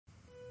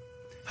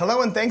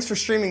Hello and thanks for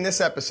streaming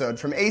this episode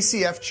from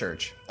ACF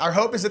Church. Our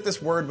hope is that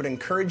this word would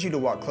encourage you to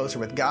walk closer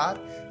with God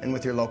and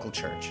with your local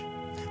church.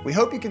 We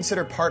hope you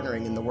consider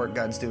partnering in the work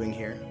God's doing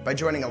here by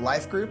joining a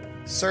life group,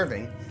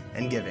 serving,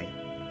 and giving.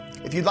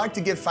 If you'd like to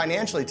give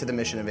financially to the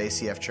mission of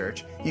ACF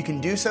Church, you can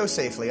do so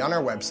safely on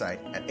our website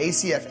at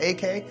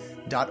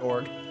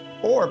acfak.org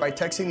or by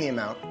texting the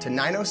amount to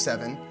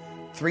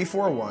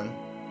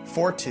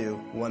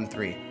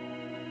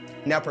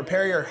 907-341-4213. Now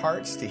prepare your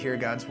hearts to hear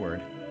God's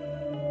word.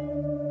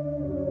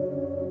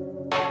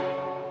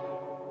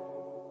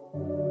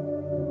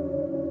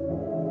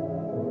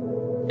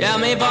 Help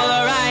me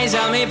polarize,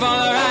 help me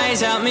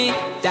polarize, help me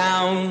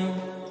down.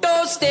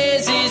 Those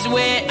stairs is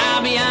where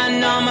I'll be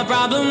on all my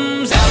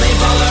problems. Help me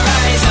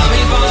polarize, help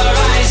me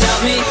polarize,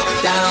 help me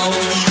down.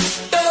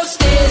 Those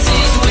stairs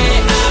is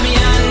where I'll be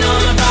on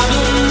all my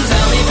problems.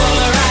 Help me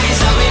polarize,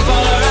 help me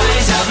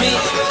polarize, help me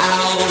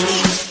out.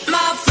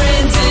 My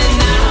friends and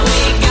I, we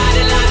got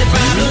a lot of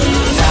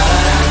problems.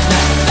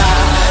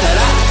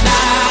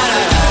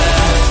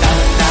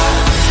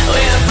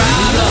 We have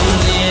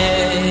problems, yeah.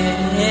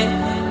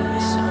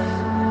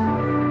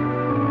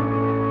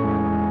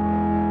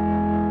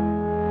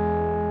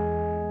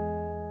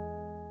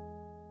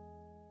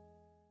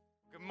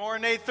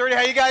 Morning, 8:30.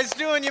 How you guys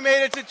doing? You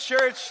made it to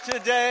church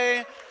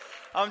today.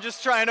 I'm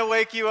just trying to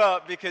wake you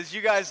up because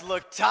you guys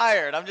look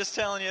tired. I'm just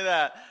telling you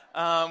that.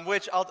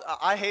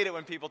 I hate it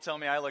when people tell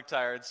me I look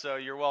tired, so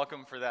you're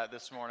welcome for that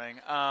this morning.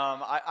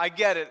 I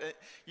get it,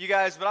 you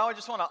guys, but I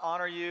just want to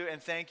honor you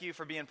and thank you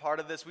for being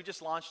part of this. We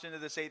just launched into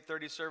this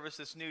 8:30 service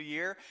this new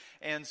year,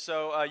 and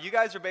so you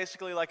guys are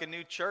basically like a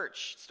new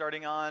church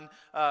starting on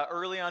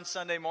early on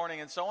Sunday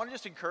morning, and so I want to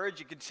just encourage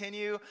you,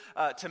 continue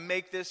to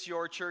make this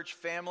your church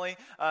family.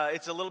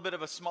 It's a little bit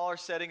of a smaller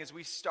setting as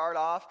we start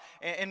off,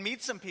 and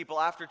meet some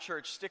people after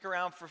church. Stick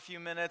around for a few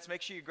minutes,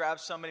 make sure you grab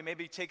somebody,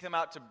 maybe take them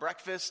out to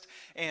breakfast,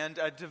 and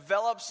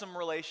develop some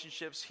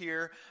relationships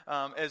here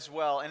as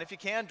well. And if you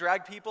can,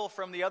 drag people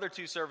from the other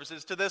two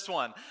services to this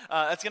one.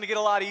 That's going to get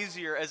a lot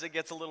easier as it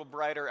gets a little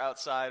brighter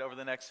outside over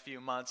the next few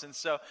months. And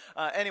so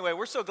anyway,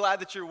 we're so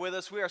glad that you're with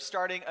us. We are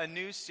starting a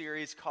new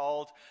series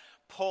called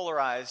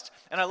Polarized.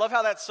 And I love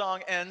how that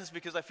song ends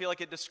because I feel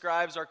like it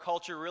describes our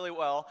culture really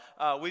well.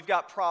 We've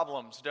got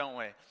problems, don't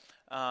we?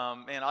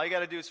 And all you got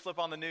to do is flip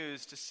on the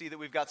news to see that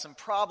we've got some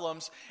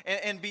problems.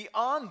 And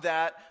beyond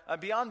that,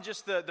 beyond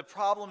just the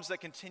problems that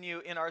continue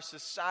in our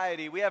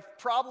society, we have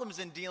problems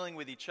in dealing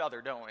with each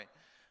other, don't we?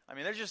 I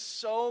mean, there's just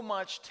so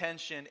much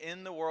tension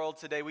in the world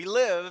today. We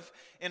live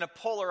in a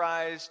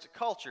polarized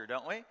culture,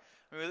 don't we?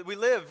 We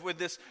live with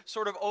this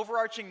sort of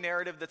overarching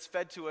narrative that's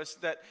fed to us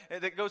that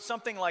goes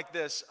something like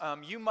this.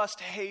 You must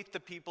hate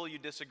the people you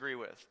disagree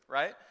with,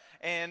 right?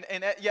 And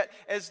yet,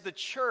 as the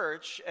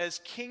church, as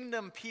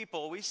kingdom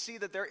people, we see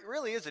that there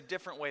really is a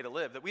different way to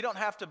live, that we don't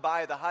have to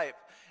buy the hype.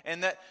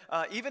 And that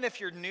even if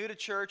you're new to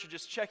church or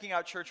just checking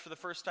out church for the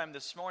first time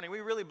this morning,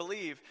 we really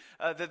believe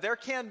that there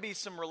can be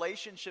some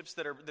relationships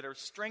that are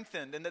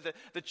strengthened, and that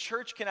the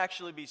church can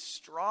actually be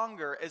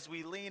stronger as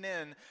we lean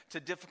in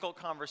to difficult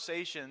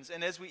conversations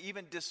and as we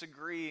even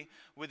disagree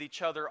with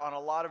each other on a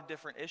lot of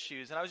different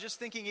issues. And I was just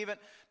thinking, even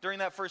during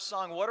that first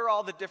song, what are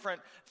all the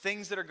different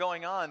things that are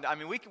going on? I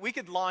mean, we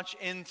could launch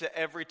into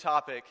every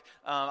topic.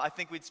 I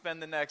think we'd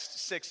spend the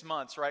next 6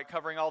 months, right,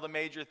 covering all the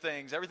major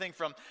things, everything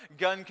from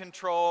gun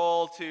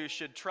control to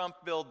should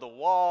Trump build the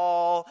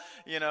wall,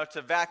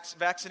 to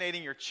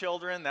vaccinating your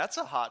children. That's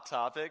a hot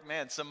topic.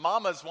 Man, some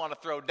mamas want to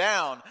throw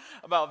down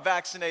about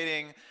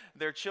vaccinating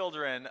their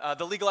children.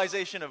 The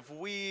legalization of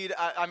weed.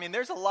 I mean,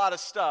 there's a lot of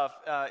stuff,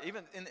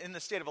 even in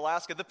the state of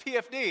Alaska. The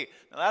PFD.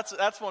 Now,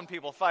 that's one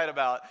people fight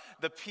about,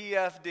 the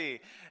PFD.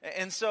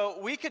 And so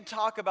we could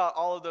talk about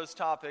all of those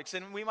topics,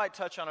 and we might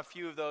touch on a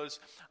few of those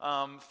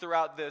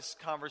throughout this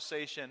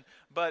conversation.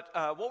 But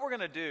what we're going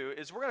to do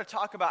is we're going to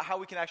talk about how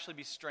we can actually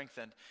be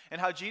strengthened and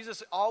how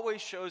Jesus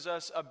always shows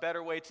us a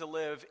better way to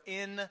live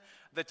in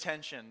the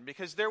tension,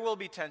 because there will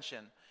be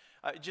tension.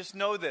 Just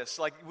know this,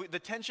 the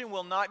tension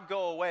will not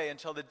go away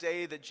until the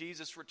day that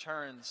Jesus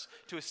returns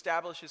to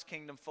establish his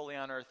kingdom fully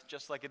on earth,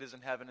 just like it is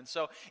in heaven. And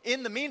so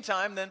in the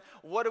meantime, then,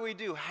 what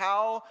do?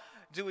 How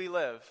do we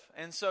live?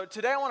 And so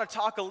today I want to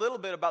talk a little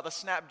bit about the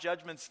snap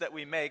judgments that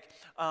we make.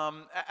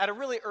 At a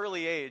really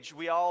early age,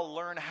 we all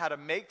learn how to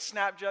make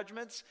snap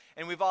judgments,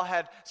 and we've all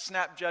had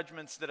snap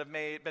judgments that have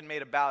been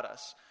made about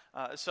us.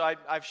 So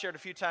I've shared a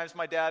few times,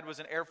 my dad was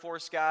an Air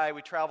Force guy.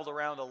 We traveled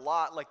around a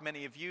lot like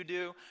many of you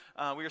do.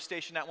 We were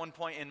stationed at one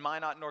point in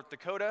Minot, North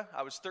Dakota.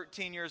 I was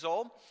 13 years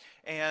old.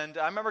 And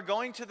I remember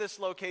going to this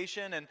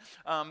location, and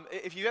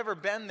if you've ever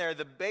been there,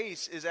 the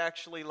base is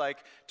actually like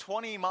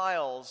 20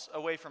 miles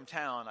away from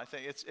town. I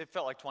think it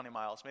felt like 20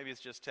 miles. Maybe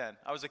it's just 10.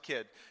 I was a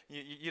kid.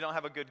 You don't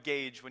have a good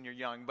gauge when you're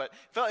young. But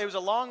it was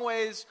a long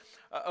ways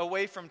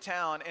away from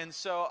town. And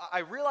so I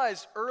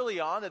realized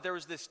early on that there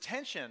was this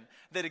tension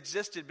that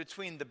existed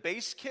between the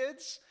base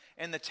kids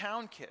and the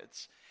town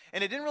kids.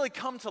 And it didn't really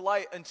come to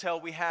light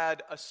until we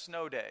had a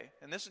snow day.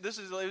 And it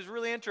was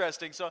really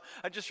interesting. So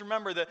I just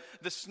remember that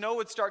the snow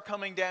would start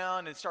coming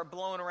down and start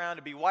blowing around.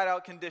 It'd be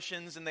whiteout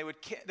conditions, and they would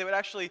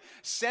actually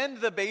send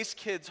the base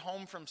kids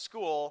home from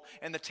school,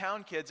 and the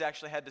town kids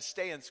actually had to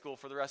stay in school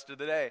for the rest of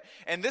the day.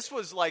 And this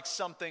was like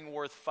something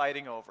worth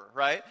fighting over,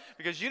 right?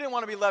 Because you didn't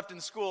want to be left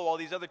in school while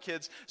these other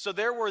kids. So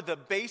there were the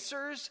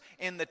basers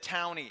and the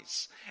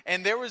townies.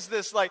 And there was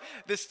this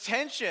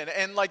tension,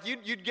 and like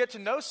you'd get to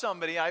know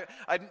somebody.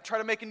 I'd try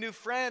to make a new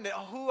friend, and,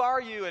 who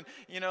are you? And,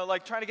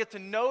 like trying to get to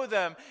know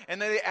them.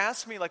 And then they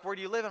ask me, like, where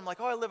do you live? I'm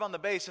like, I live on the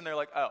base. And they're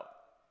like, oh,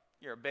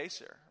 you're a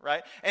baser,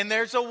 right? And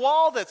there's a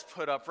wall that's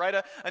put up,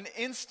 right? An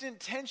instant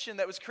tension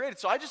that was created.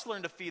 So I just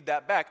learned to feed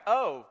that back.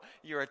 Oh,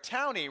 you're a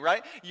townie,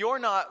 right? You're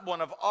not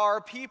one of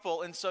our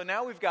people. And so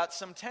now we've got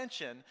some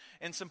tension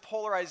and some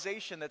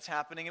polarization that's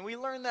happening. And we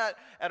learned that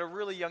at a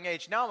really young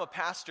age. Now I'm a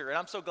pastor, and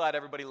I'm so glad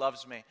everybody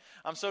loves me.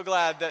 I'm so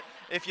glad that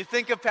if you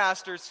think of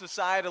pastors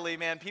societally,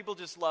 man, people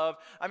just love.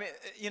 I mean,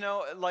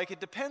 like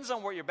it depends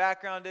on what your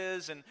background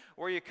is and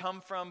where you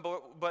come from.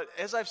 But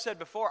as I've said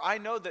before, I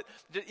know that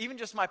even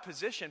just my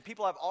position,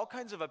 people have all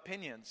kinds of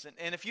opinions.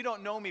 And if you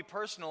don't know me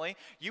personally,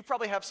 you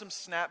probably have some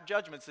snap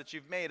judgments that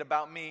you've made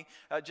about me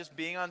just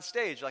being on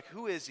stage. Like,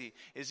 who is he?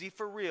 Is he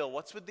for real?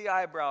 What's with the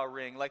eyebrow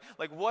ring? Like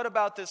what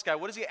about this guy?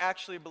 What does he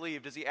actually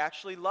believe? Does he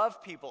actually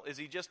love people? Is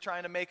he just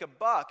trying to make a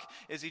buck?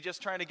 Is he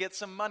just trying to get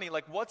some money?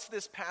 Like, what's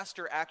this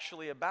pastor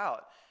actually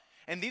about?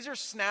 And these are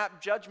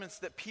snap judgments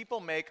that people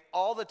make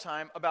all the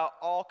time about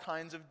all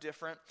kinds of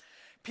different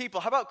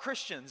people. How about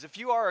Christians? If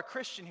you are a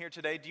Christian here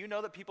today, do you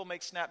know that people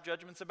make snap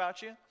judgments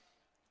about you?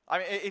 I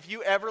mean, if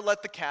you ever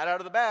let the cat out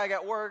of the bag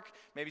at work,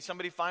 maybe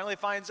somebody finally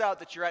finds out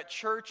that you're at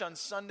church on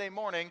Sunday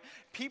morning,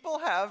 people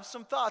have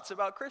some thoughts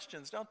about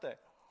Christians, don't they?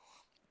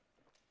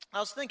 I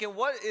was thinking,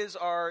 what is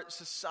our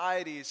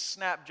society's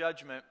snap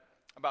judgment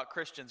about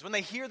Christians? When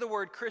they hear the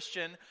word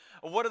Christian,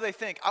 what do they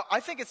think? I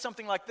think it's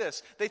something like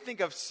this. They think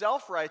of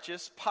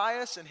self-righteous,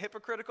 pious, and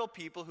hypocritical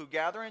people who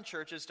gather in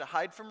churches to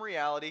hide from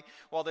reality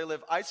while they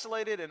live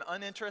isolated and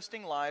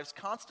uninteresting lives,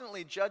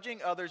 constantly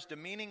judging others,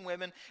 demeaning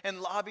women, and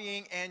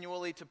lobbying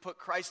annually to put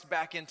Christ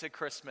back into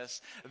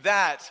Christmas.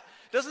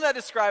 Doesn't that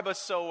describe us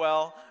so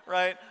well,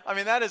 right? I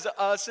mean, that is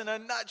us in a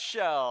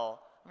nutshell.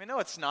 I mean, no,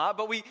 it's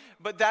not,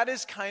 but that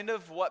is kind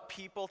of what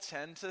people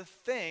tend to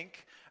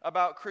think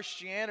about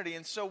Christianity.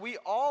 And so we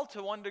all,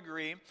 to one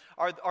degree,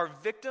 are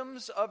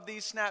victims of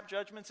these snap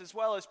judgments, as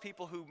well as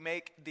people who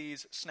make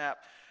these snap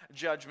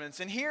judgments.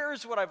 And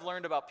here's what I've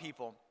learned about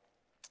people,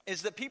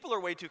 is that people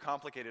are way too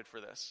complicated for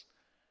this.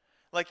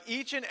 Like,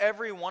 each and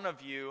every one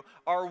of you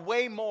are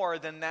way more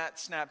than that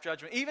snap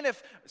judgment. Even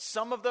if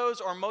some of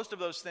those or most of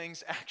those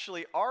things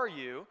actually are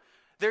you,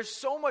 there's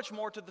so much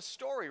more to the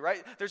story,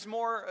 right? There's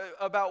more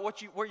about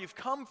where you've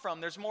come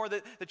from. There's more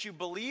that you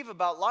believe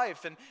about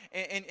life,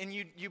 and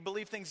you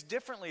believe things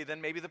differently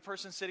than maybe the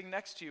person sitting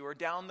next to you or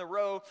down the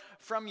row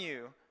from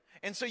you.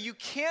 And so you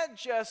can't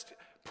just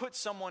put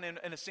someone in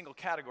a single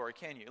category,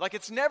 can you? Like,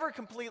 it's never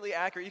completely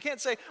accurate. You can't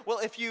say, well,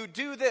 if you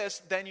do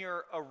this, then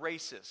you're a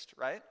racist,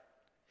 right?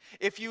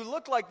 If you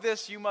look like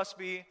this, you must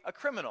be a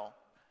criminal.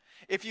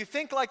 If you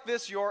think like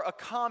this, you're a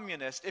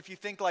communist. If you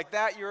think like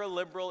that, you're a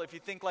liberal. If you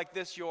think like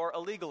this, you're a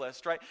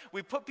legalist, right?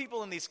 We put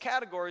people in these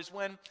categories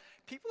when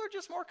people are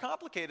just more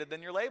complicated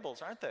than your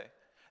labels, aren't they?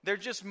 They're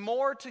just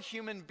more to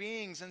human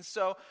beings. And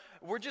so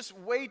we're just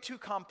way too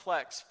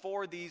complex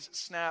for these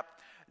snap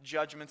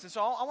judgments. And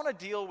so I want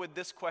to deal with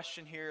this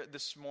question here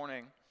this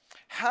morning.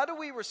 How do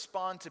we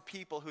respond to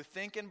people who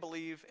think and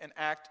believe and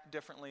act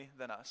differently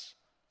than us?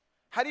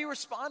 How do you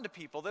respond to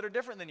people that are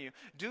different than you?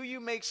 Do you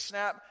make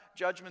snap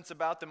judgments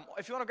about them?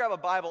 If you want to grab a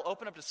Bible,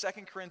 open up to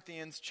 2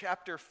 Corinthians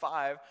chapter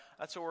 5.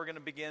 That's where we're going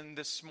to begin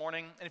this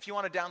morning. And if you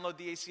want to download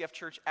the ACF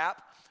Church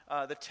app,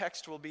 the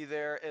text will be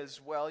there as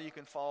well. You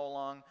can follow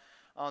along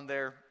on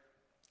there.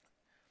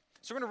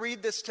 So we're going to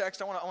read this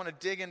text. I want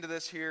to dig into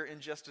this here in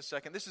just a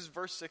second. This is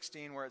verse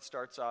 16 where it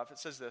starts off. It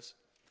says this: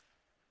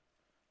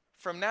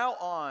 "From now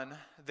on,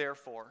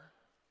 therefore,"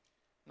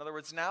 in other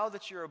words, now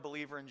that you're a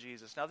believer in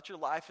Jesus, now that your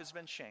life has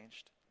been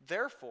changed,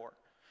 "therefore,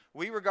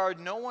 we regard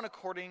no one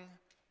according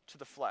to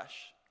the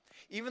flesh.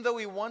 Even though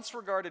we once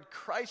regarded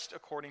Christ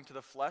according to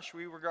the flesh,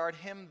 we regard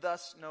him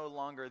thus no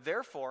longer.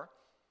 Therefore,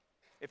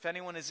 if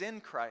anyone is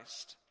in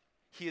Christ,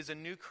 he is a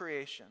new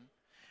creation.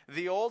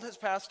 The old has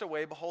passed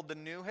away, behold, the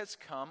new has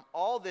come.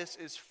 All this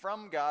is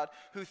from God,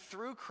 who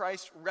through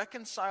Christ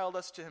reconciled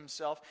us to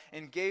himself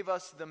and gave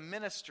us the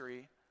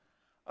ministry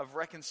of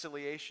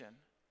reconciliation.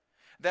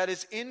 That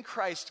is, in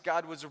Christ,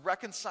 God was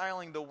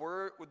reconciling the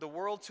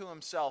world to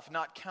himself,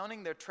 not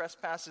counting their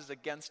trespasses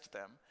against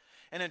them,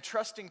 and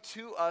entrusting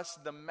to us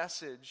the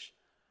message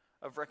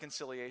of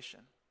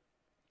reconciliation."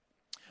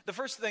 The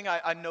first thing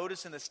I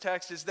notice in this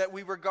text is that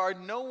we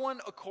regard no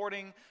one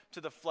according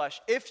to the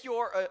flesh. If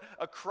you're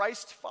a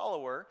Christ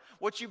follower,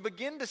 what you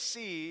begin to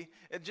see,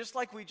 just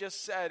like we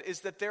just said,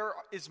 is that there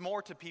is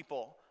more to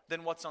people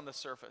than what's on the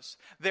surface.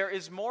 There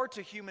is more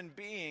to human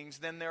beings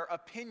than their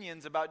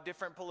opinions about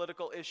different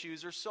political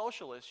issues or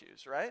social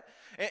issues, right?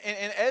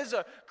 And as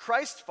a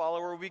Christ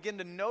follower, we begin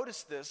to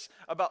notice this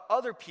about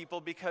other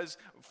people because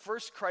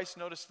first Christ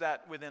noticed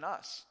that within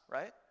us,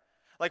 right?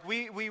 Like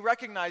we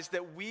recognize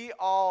that we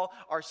all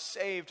are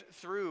saved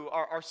through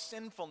our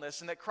sinfulness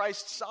and that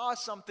Christ saw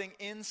something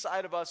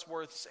inside of us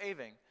worth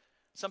saving,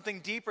 something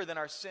deeper than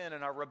our sin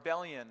and our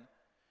rebellion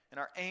and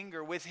our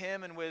anger with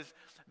him and with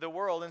the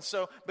world. And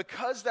so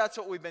because that's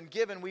what we've been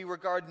given, we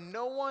regard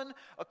no one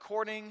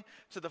according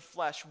to the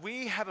flesh.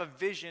 We have a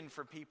vision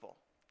for people.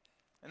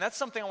 And that's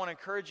something I want to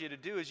encourage you to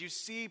do as you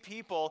see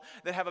people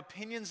that have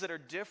opinions that are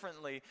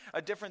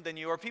different than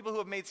you, or people who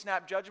have made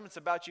snap judgments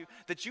about you,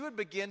 that you would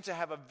begin to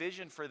have a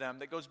vision for them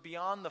that goes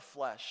beyond the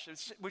flesh,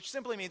 which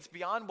simply means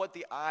beyond what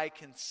the eye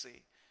can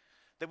see.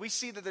 That we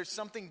see that there's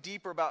something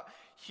deeper about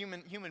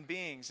human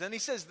beings. Then he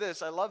says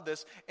this, I love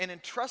this, and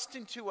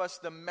entrusting to us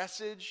the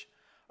message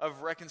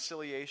of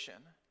reconciliation.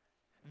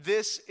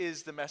 This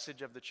is the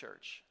message of the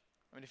church.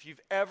 I mean, if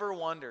you've ever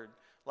wondered,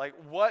 like,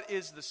 what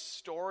is the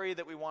story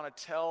that we want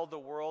to tell the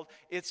world?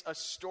 It's a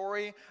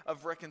story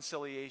of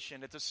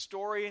reconciliation. It's a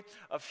story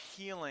of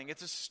healing.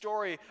 It's a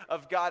story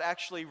of God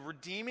actually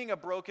redeeming a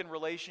broken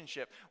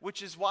relationship,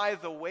 which is why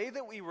the way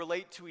that we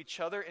relate to each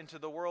other and to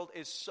the world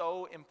is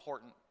so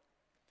important.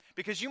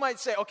 Because you might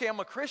say, okay,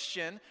 I'm a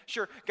Christian.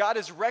 Sure, God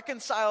has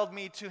reconciled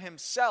me to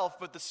himself,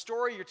 but the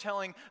story you're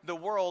telling the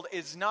world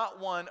is not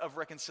one of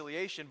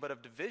reconciliation, but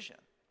of division,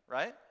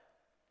 right?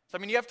 So, I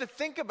mean, you have to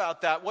think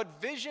about that.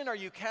 What vision are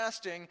you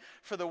casting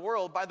for the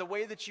world by the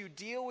way that you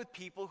deal with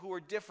people who are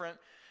different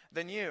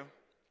than you?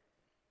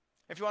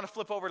 If you want to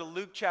flip over to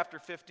Luke chapter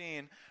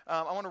 15,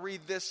 I want to read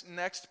this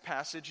next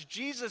passage.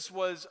 Jesus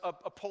was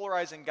a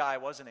polarizing guy,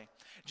 wasn't he?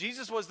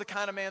 Jesus was the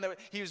kind of man that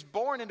he was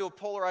born into a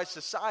polarized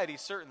society,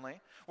 certainly,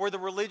 where the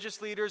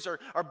religious leaders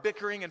are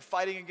bickering and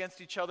fighting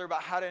against each other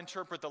about how to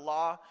interpret the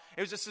law.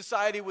 It was a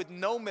society with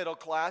no middle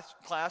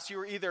class. You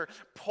were either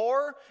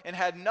poor and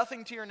had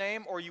nothing to your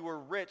name, or you were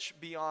rich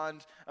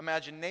beyond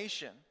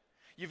imagination.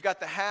 You've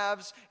got the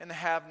haves and the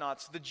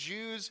have-nots, the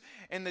Jews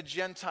and the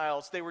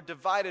Gentiles. They were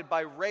divided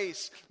by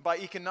race, by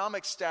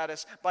economic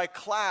status, by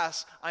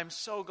class. I'm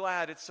so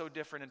glad it's so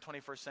different in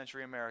 21st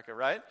century America,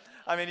 right?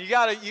 I mean, you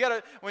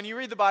gotta, when you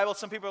read the Bible,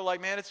 some people are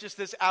like, man, it's just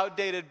this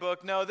outdated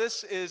book. No,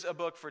 this is a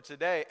book for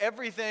today.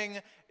 Everything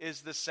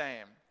is the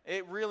same.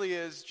 It really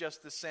is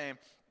just the same.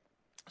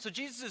 So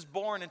Jesus is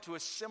born into a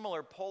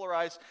similar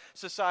polarized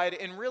society,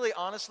 and really,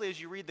 honestly,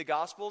 as you read the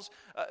Gospels,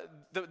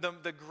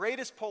 the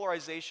greatest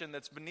polarization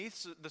that's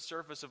beneath the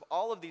surface of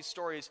all of these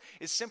stories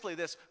is simply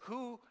this: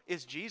 who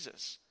is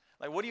Jesus?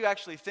 Like, what do you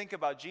actually think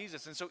about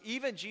Jesus? And so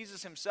even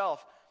Jesus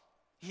himself,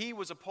 he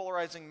was a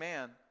polarizing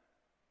man.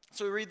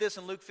 So we read this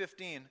in Luke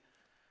 15,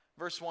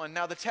 verse 1.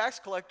 Now the tax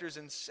collectors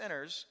and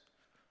sinners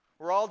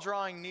were all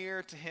drawing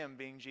near to him,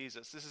 being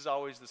Jesus. This is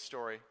always the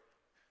story.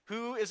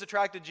 Who is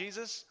attracted to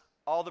Jesus?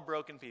 All the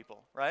broken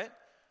people, right?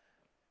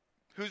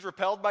 Who's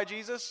repelled by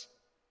Jesus?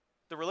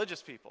 The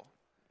religious people.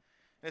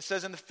 And it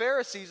says, and the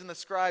Pharisees and the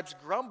scribes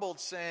grumbled,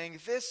 saying,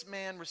 this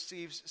man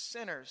receives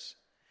sinners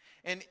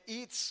and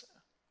eats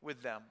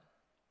with them.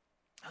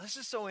 Now, this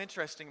is so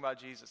interesting about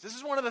Jesus. This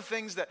is one of the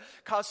things that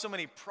caused so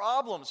many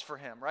problems for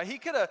him, right? He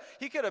could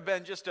have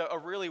been just a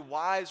really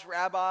wise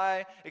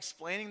rabbi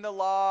explaining the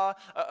law,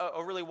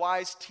 a really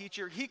wise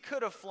teacher. He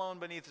could have flown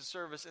beneath the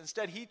surface.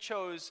 Instead, he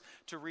chose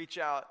to reach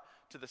out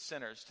to the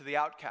sinners, to the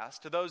outcasts,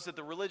 to those that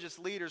the religious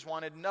leaders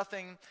wanted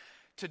nothing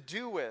to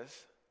do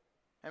with.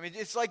 I mean,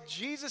 it's like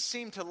Jesus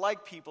seemed to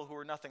like people who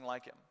were nothing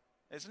like him,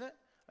 isn't it?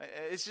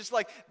 It's just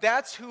like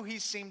that's who he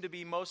seemed to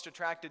be most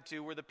attracted to,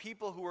 were the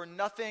people who were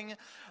nothing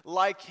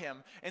like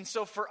him. And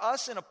so for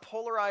us in a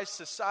polarized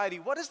society,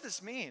 what does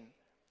this mean?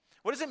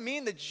 What does it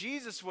mean that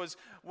Jesus was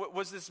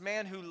this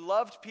man who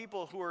loved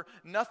people who were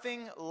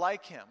nothing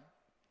like him?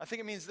 I think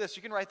it means this.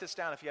 You can write this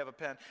down if you have a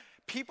pen.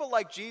 People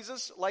like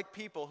Jesus like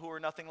people who are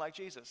nothing like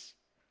Jesus.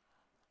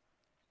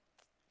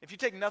 If you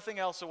take nothing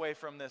else away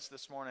from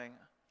this morning,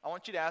 I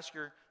want you to ask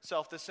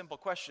yourself this simple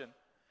question.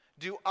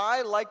 Do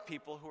I like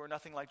people who are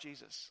nothing like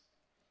Jesus?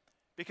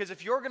 Because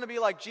if you're going to be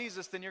like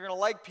Jesus, then you're going to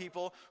like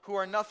people who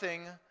are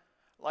nothing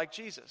like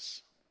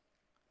Jesus.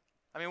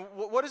 I mean,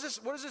 what does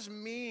this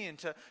mean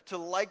to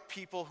like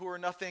people who are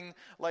nothing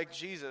like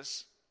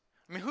Jesus?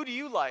 I mean, who do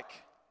you like?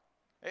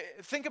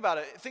 Think about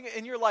it. Think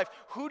in your life,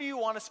 who do you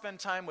want to spend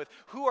time with?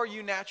 Who are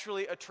you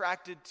naturally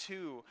attracted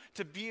to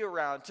be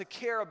around, to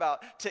care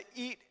about, to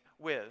eat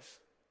with,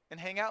 and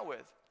hang out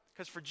with?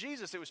 Because for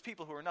Jesus, it was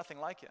people who were nothing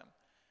like him.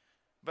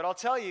 But I'll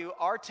tell you,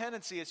 our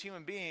tendency as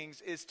human beings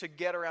is to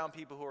get around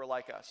people who are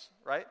like us,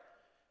 right?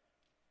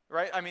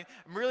 Right? I mean,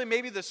 really,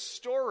 maybe the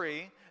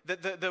story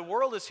that the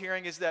world is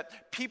hearing is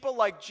that people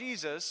like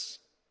Jesus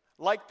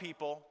like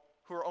people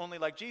who are only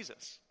like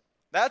Jesus.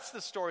 That's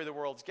the story the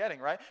world's getting,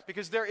 right?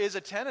 Because there is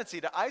a tendency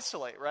to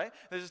isolate, right?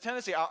 There's a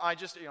tendency, I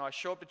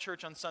show up to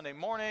church on Sunday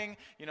morning,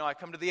 I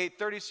come to the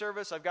 8:30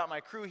 service, I've got my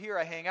crew here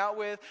I hang out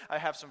with, I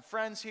have some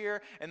friends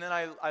here, and then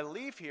I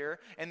leave here,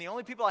 and the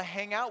only people I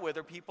hang out with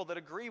are people that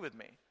agree with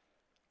me.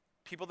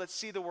 People that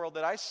see the world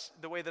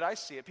the way that I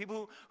see it.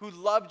 People who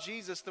love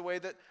Jesus the way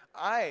that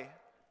I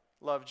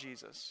love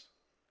Jesus.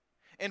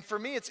 And for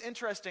me, it's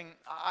interesting.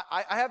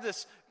 I have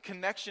this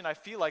connection, I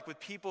feel like, with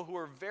people who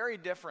are very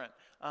different.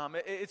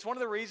 It's one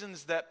of the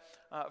reasons that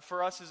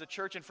for us as a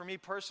church, and for me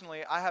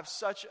personally, I have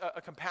such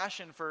a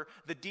compassion for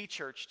the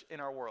de-churched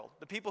in our world.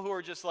 The people who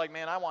are just like,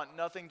 man, I want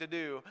nothing to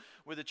do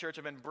with the church.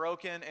 I've been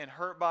broken and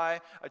hurt by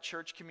a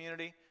church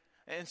community.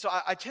 And so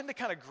I tend to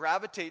kind of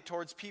gravitate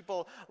towards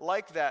people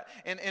like that.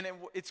 And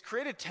it's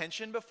created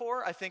tension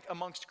before, I think,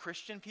 amongst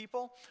Christian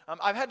people.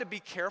 I've had to be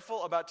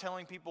careful about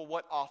telling people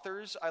what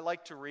authors I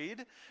like to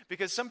read,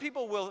 because some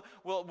people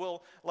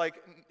will like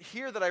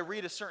hear that I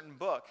read a certain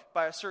book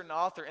by a certain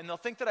author, and they'll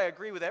think that I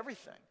agree with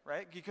everything,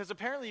 right? Because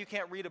apparently you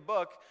can't read a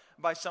book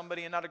by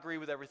somebody and not agree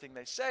with everything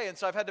they say. And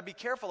so I've had to be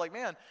careful, like,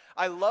 man,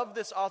 I love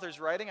this author's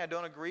writing. I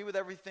don't agree with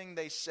everything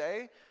they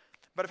say.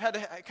 But I've had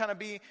to kind of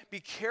be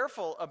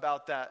careful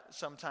about that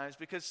sometimes,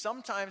 because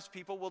sometimes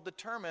people will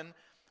determine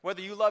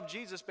whether you love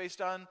Jesus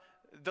based on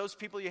those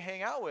people you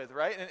hang out with,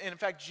 right? And in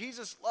fact,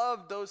 Jesus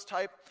loved those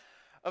type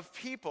of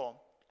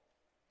people.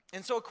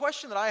 And so a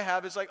question that I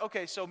have is like,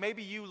 okay, so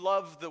maybe you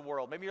love the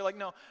world. Maybe you're like,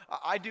 no,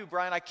 I do,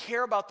 Brian. I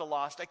care about the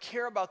lost. I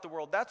care about the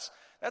world. That's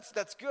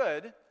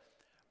good.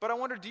 But I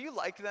wonder, do you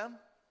like them?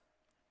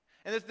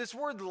 And this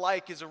word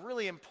like is a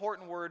really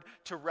important word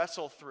to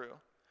wrestle through.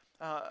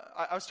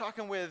 I was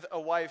talking with a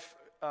wife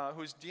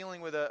who's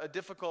dealing with a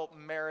difficult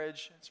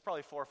marriage. It's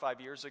probably 4 or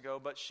 5 years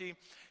ago, but she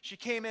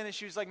came in and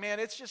she was like, man,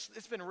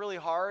 it's been really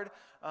hard.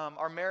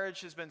 Our marriage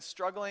has been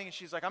struggling. And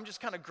she's like, I'm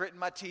just kind of gritting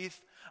my teeth.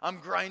 I'm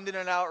grinding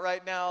it out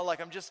right now.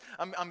 Like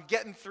I'm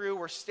getting through.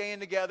 We're staying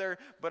together,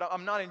 but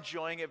I'm not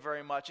enjoying it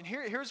very much. And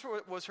here's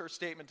what was her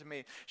statement to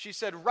me. She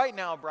said, right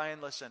now, Brian,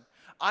 listen,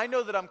 I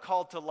know that I'm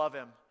called to love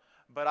him,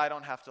 but I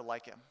don't have to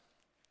like him.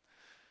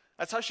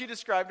 That's how she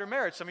described her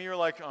marriage. Some of you are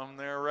like, I'm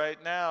there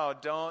right now.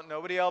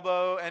 Nobody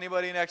elbow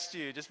anybody next to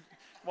you. Just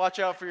watch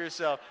out for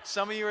yourself.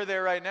 Some of you are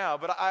there right now.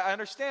 But I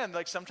understand,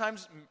 like,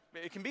 sometimes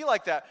it can be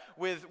like that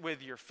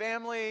with your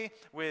family,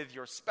 with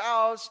your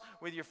spouse,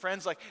 with your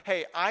friends. Like,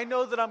 hey, I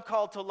know that I'm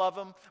called to love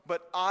them,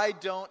 but I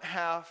don't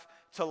have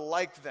to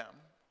like them.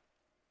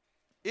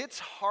 It's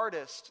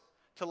hardest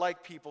to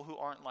like people who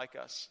aren't like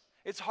us.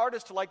 It's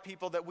hardest to like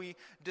people that we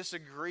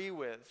disagree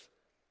with.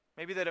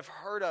 Maybe that have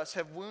hurt us,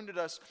 have wounded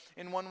us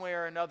in one way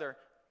or another.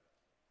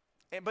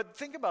 But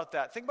think about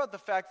that. Think about the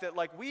fact that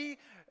like we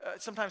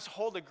sometimes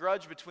hold a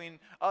grudge between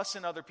us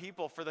and other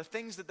people for the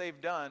things that they've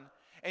done,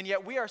 and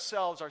yet we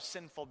ourselves are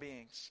sinful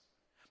beings.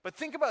 But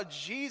think about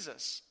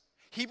Jesus.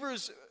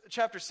 Hebrews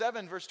chapter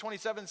 7, verse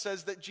 27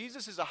 says that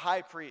Jesus is a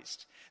high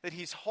priest, that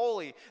he's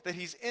holy, that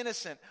he's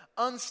innocent,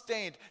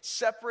 unstained,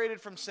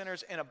 separated from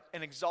sinners,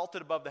 and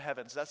exalted above the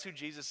heavens. That's who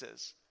Jesus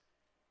is.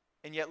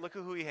 And yet look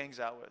at who he hangs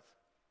out with.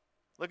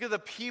 Look at the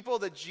people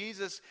that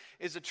Jesus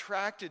is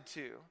attracted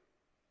to.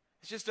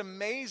 It's just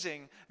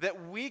amazing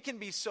that we can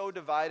be so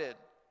divided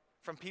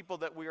from people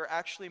that we are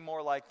actually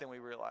more like than we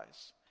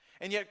realize.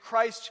 And yet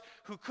Christ,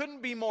 who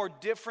couldn't be more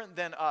different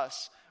than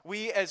us,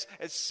 we as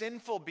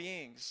sinful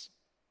beings,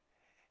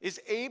 is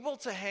able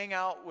to hang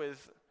out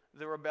with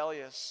the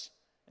rebellious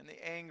and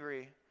the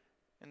angry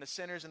and the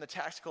sinners and the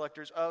tax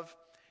collectors of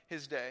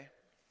his day.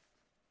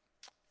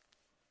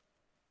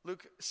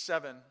 Luke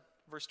 7,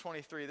 verse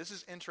 23. This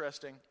is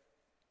interesting.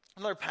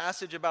 Another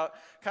passage about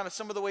kind of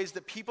some of the ways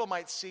that people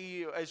might see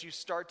you as you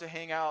start to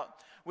hang out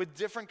with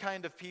different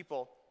kind of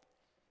people.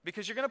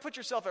 Because you're going to put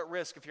yourself at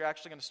risk if you're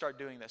actually going to start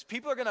doing this.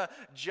 People are going to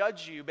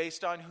judge you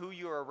based on who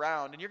you're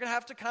around. And you're going to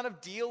have to kind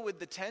of deal with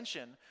the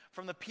tension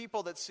from the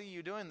people that see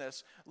you doing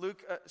this.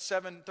 Luke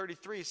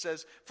 7:33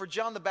 says, "For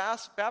John the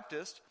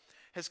Baptist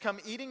has come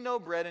eating no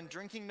bread and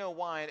drinking no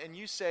wine, and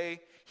you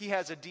say he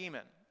has a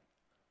demon."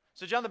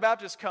 So John the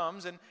Baptist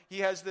comes, and he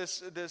has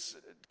this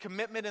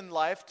commitment in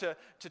life to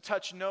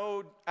touch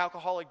no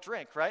alcoholic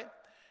drink, right?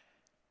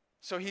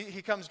 So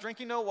he comes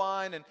drinking no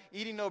wine and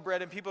eating no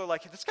bread, and people are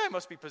like, this guy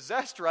must be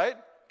possessed, right?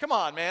 Come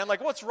on, man.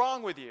 Like, what's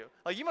wrong with you?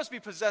 Like, you must be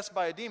possessed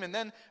by a demon.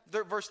 Then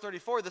verse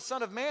 34, the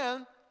Son of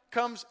Man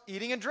comes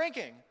eating and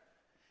drinking.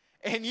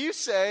 And you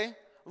say,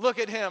 look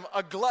at him,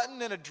 a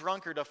glutton and a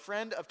drunkard, a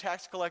friend of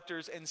tax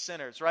collectors and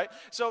sinners, right?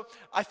 So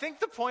I think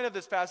the point of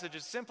this passage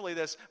is simply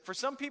this. For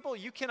some people,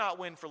 you cannot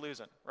win for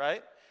losing,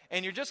 right?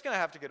 And you're just going to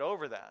have to get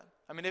over that.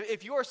 I mean,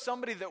 if you are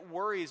somebody that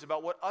worries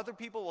about what other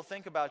people will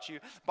think about you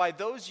by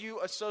those you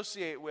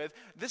associate with,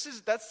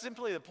 that's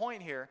simply the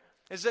point here,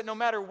 is that no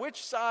matter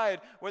which side,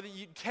 whether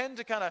you tend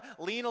to kind of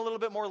lean a little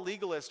bit more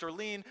legalist or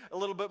lean a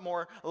little bit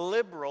more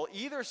liberal,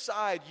 either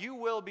side, you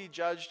will be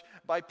judged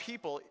by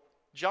people.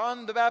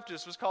 John the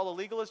Baptist was called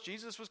a legalist.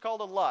 Jesus was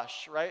called a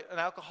lush, right? An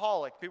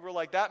alcoholic. People were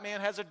like, that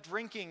man has a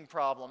drinking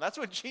problem. That's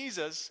what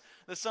Jesus,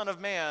 the Son of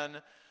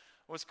Man,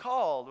 was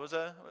called, was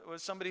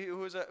somebody who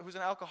was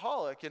an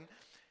alcoholic. And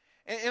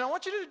I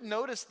want you to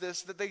notice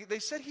this, that they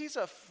said he's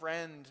a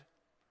friend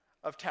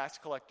of tax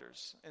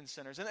collectors and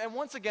sinners. And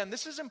once again,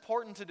 this is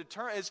important to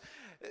determine, is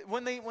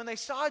when they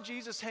saw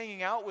Jesus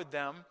hanging out with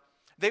them,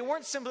 they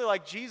weren't simply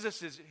like,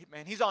 Jesus is,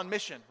 man, he's on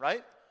mission,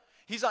 right?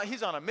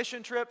 He's on a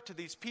mission trip to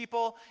these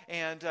people,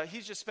 and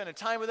he's just spending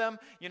time with them.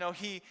 You know,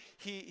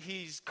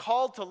 he's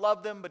called to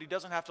love them, but he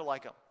doesn't have to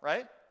like them,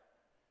 right?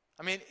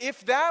 I mean,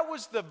 if that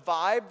was the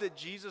vibe that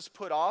Jesus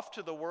put off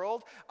to the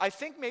world, I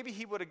think maybe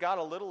he would have got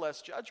a little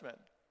less judgment.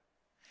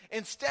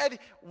 Instead,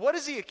 what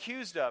is he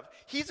accused of?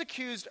 He's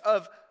accused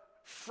of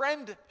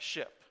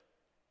friendship,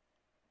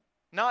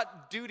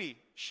 not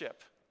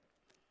dutyship.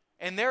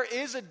 And there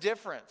is a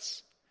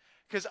difference,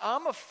 because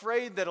I'm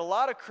afraid that a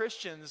lot of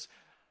Christians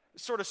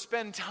sort of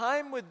spend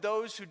time with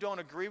those who don't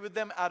agree with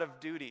them out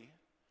of duty,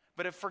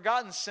 but have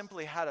forgotten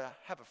simply how to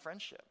have a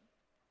friendship,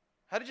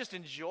 how to just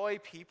enjoy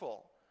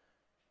people,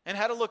 and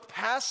how to look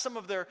past some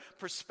of their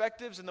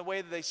perspectives and the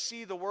way that they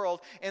see the world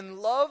and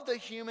love the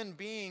human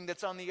being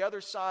that's on the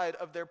other side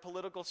of their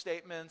political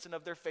statements and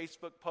of their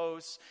Facebook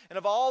posts and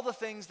of all the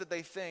things that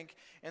they think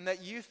and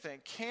that you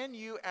think. Can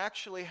you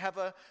actually have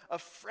a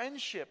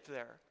friendship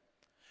there?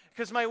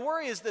 Because my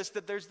worry is this,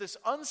 that there's this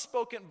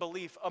unspoken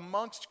belief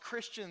amongst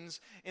Christians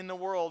in the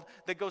world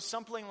that goes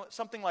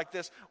something like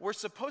this. We're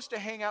supposed to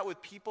hang out with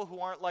people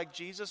who aren't like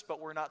Jesus, but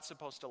we're not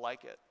supposed to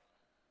like it.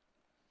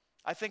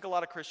 I think a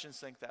lot of Christians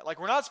think that. Like,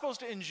 we're not supposed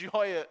to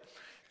enjoy it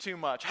too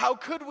much. How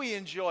could we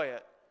enjoy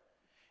it?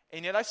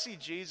 And yet I see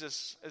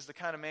Jesus as the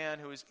kind of man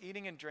who is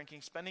eating and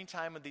drinking, spending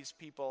time with these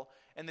people,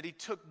 and that he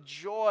took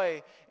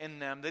joy in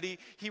them, that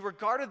he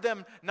regarded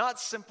them not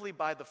simply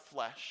by the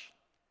flesh,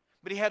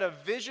 but he had a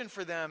vision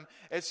for them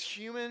as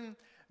human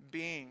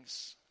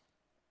beings.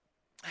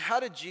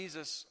 How did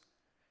Jesus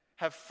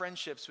have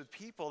friendships with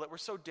people that were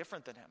so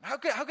different than him? How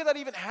could that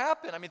even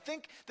happen? I mean,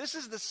 think, this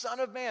is the Son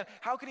of Man.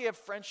 How could he have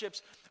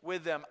friendships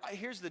with them?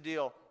 Here's the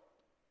deal.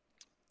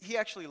 He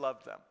actually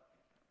loved them.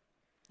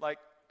 Like,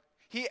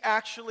 he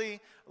actually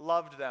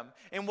loved them.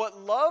 And what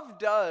love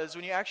does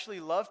when you actually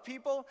love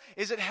people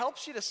is it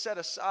helps you to set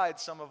aside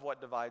some of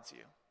what divides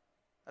you.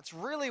 That's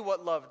really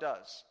what love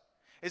does.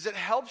 Is it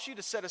helps you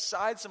to set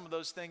aside some of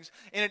those things,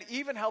 and it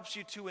even helps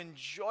you to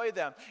enjoy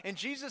them. And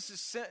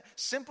Jesus'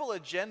 simple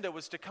agenda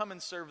was to come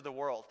and serve the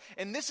world.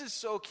 And this is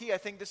so key. I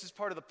think this is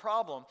part of the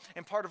problem,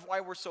 and part of why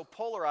we're so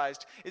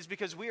polarized is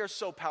because we are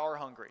so power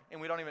hungry,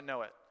 and we don't even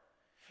know it.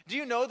 Do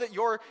you know that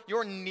your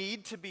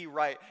need to be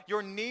right,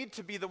 your need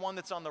to be the one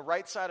that's on the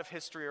right side of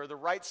history or the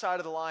right side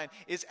of the line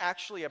is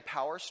actually a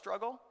power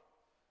struggle?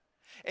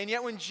 And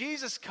yet when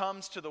Jesus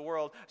comes to the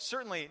world,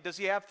 certainly, does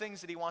he have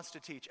things that he wants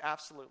to teach?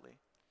 Absolutely.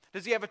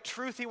 Does he have a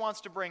truth he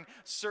wants to bring?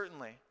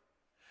 Certainly.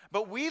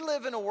 But we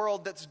live in a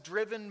world that's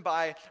driven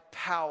by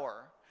power.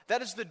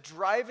 That is the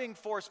driving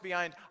force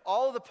behind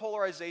all of the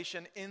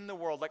polarization in the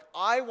world. Like,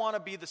 I want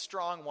to be the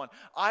strong one.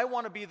 I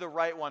want to be the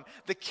right one.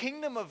 The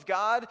kingdom of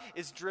God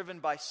is driven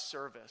by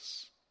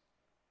service.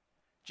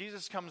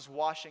 Jesus comes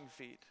washing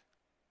feet,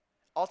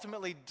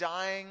 ultimately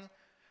dying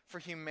for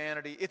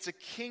humanity. It's a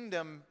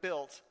kingdom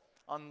built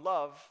on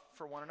love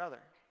for one another.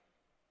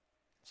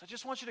 So I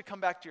just want you to come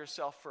back to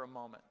yourself for a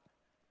moment.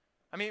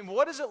 I mean,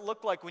 what does it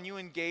look like when you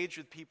engage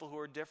with people who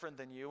are different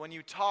than you, when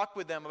you talk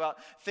with them about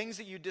things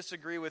that you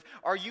disagree with?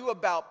 Are you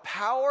about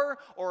power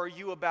or are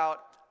you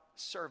about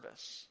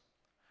service?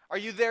 Are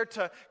you there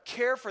to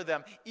care for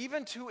them,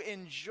 even to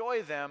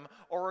enjoy them,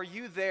 or are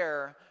you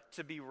there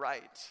to be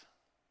right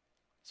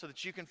so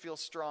that you can feel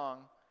strong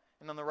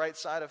and on the right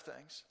side of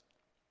things?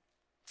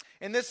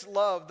 And this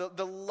love,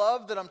 the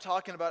love that I'm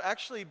talking about,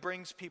 actually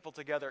brings people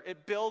together.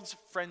 It builds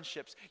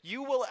friendships.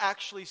 You will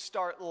actually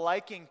start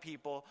liking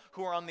people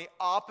who are on the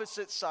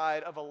opposite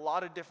side of a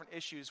lot of different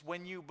issues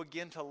when you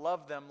begin to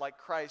love them like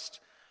Christ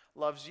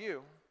loves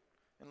you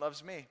and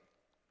loves me.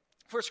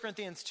 1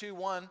 Corinthians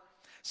 2:1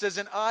 says,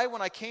 "And I,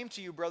 when I came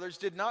to you, brothers,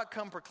 did not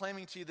come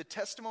proclaiming to you the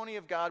testimony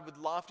of God with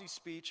lofty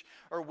speech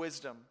or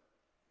wisdom.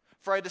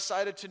 For I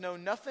decided to know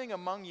nothing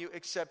among you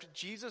except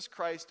Jesus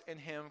Christ and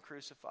him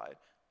crucified."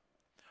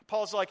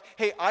 Paul's like,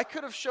 hey, I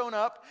could have shown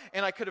up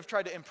and I could have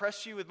tried to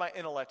impress you with my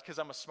intellect because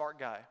I'm a smart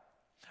guy.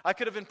 I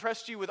could have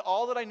impressed you with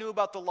all that I knew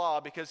about the law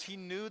because he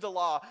knew the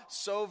law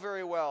so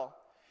very well.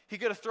 He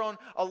could have thrown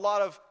a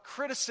lot of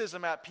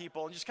criticism at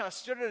people and just kind of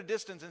stood at a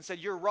distance and said,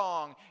 you're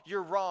wrong,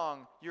 you're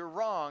wrong, you're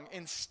wrong.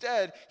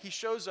 Instead, he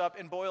shows up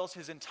and boils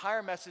his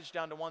entire message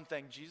down to one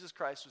thing: Jesus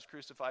Christ was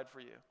crucified for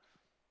you.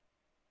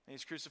 And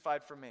he's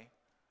crucified for me.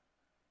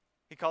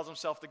 He calls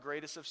himself the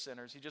greatest of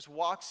sinners. He just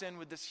walks in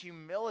with this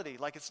humility,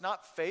 like it's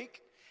not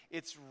fake,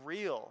 it's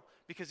real,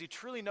 because he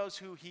truly knows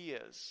who he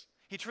is.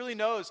 He truly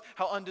knows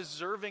how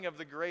undeserving of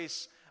the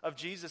grace of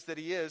Jesus that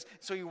he is.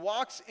 So he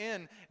walks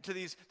in to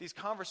these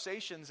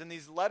conversations and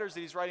these letters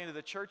that he's writing to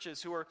the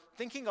churches who are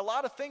thinking a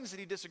lot of things that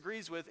he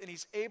disagrees with, and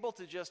he's able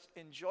to just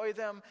enjoy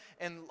them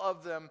and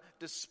love them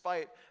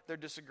despite their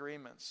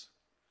disagreements.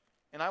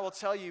 And I will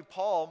tell you,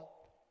 Paul,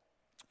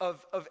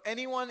 of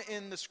anyone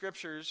in the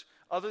scriptures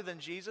other than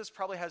Jesus,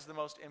 probably has the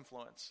most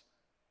influence.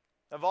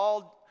 Of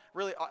all,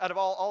 really, out of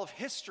all of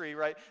history,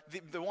 right,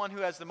 the one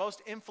who has the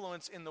most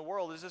influence in the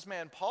world is this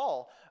man,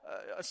 Paul,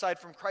 aside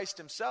from Christ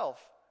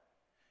himself.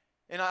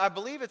 And I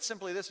believe it's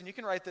simply this, and you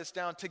can write this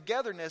down: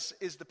 togetherness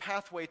is the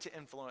pathway to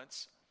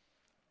influence.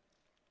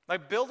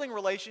 Like building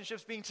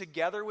relationships, being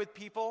together with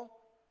people,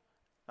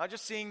 Not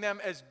just seeing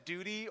them as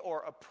duty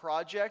or a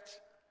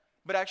project,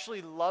 but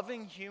actually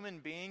loving human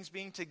beings,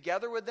 being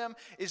together with them,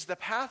 is the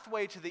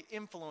pathway to the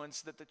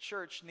influence that the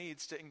church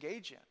needs to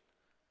engage in.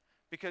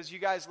 Because you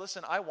guys,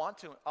 listen, I want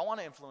to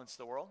influence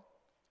the world,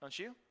 don't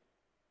you?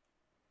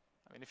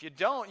 I mean, if you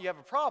don't, you have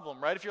a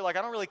problem, right? If you're like,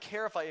 I don't really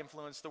care if I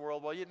influence the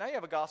world, well, now you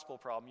have a gospel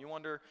problem. You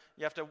wonder,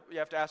 you have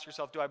to ask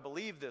yourself, do I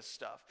believe this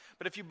stuff?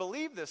 But if you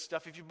believe this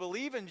stuff, if you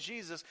believe in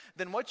Jesus,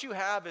 then what you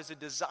have is a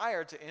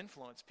desire to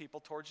influence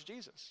people towards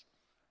Jesus.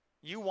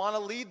 You want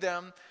to lead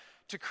them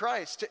to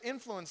Christ, to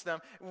influence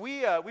them.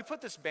 We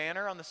put this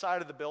banner on the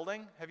side of the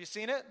building. Have you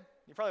seen it?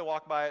 You probably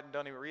walk by it and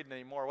don't even read it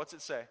anymore. What's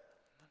it say?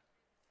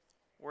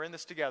 We're in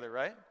this together,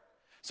 right?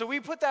 So we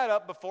put that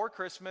up before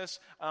Christmas,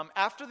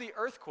 after the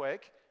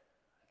earthquake,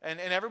 and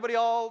everybody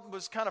all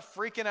was kind of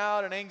freaking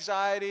out and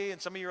anxiety, and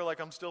some of you are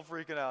like, I'm still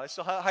freaking out. I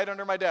still hide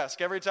under my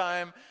desk every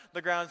time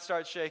the ground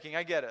starts shaking.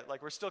 I get it.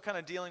 Like, we're still kind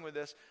of dealing with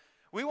this.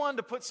 We wanted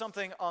to put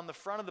something on the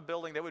front of the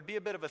building that would be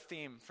a bit of a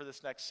theme for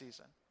this next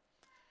season.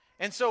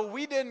 And so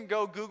we didn't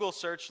go Google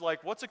search,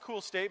 like, what's a cool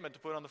statement to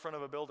put on the front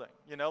of a building?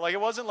 You know, like, it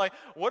wasn't like,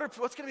 what's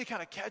going to be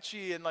kind of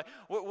catchy and, like,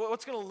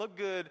 what's going to look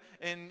good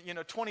in,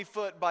 20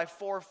 foot by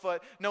 4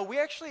 foot? No, we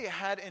actually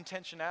had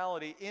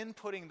intentionality in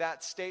putting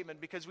that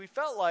statement because we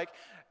felt like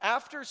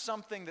after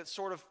something that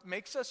sort of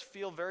makes us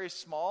feel very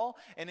small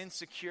and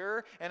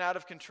insecure and out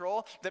of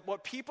control, that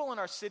what people in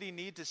our city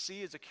need to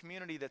see is a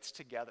community that's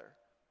together.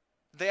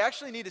 They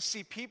actually need to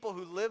see people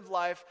who live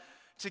life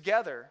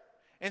together.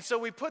 And so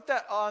we put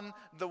that on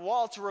the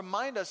wall to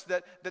remind us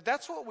that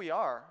that's what we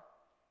are.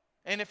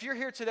 And if you're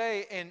here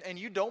today and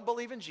you don't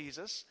believe in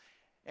Jesus,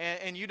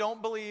 and you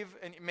don't believe,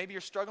 and maybe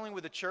you're struggling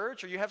with the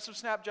church, or you have some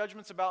snap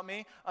judgments about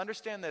me,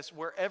 understand this.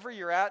 Wherever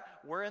you're at,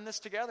 we're in this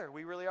together.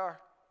 We really are.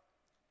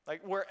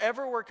 Like,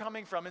 wherever we're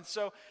coming from. And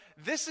so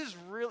this is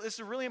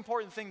a really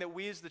important thing that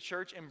we as the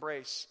church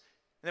embrace.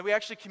 And that we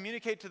actually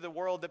communicate to the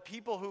world that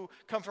people who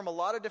come from a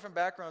lot of different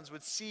backgrounds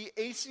would see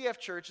ACF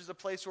Church as a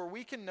place where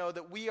we can know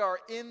that we are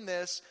in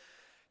this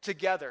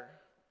together.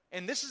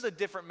 And this is a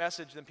different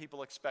message than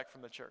people expect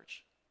from the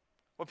church.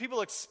 What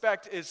people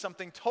expect is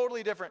something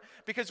totally different,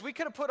 because we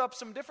could have put up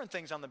some different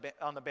things on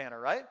the banner,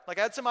 right? Like,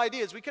 I had some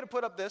ideas. We could have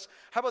put up this.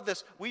 How about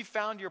this? We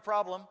found your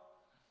problem.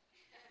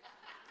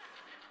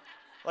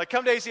 Like,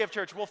 come to ACF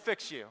Church. We'll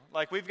fix you.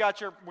 Like, we got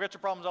your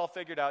problems all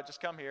figured out. Just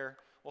come here.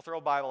 We'll throw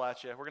a Bible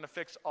at you. We're going to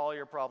fix all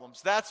your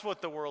problems. That's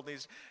what the world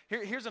needs.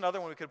 Here's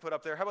another one we could put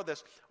up there. How about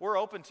this? We're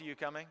open to you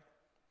coming.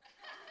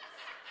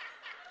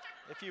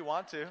 If you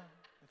want to.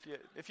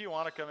 If you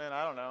want to come in,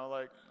 I don't know.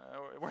 Like,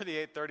 we're the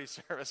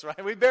 8:30 service,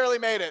 right? We barely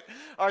made it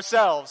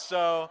ourselves.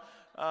 So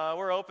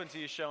we're open to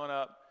you showing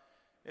up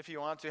if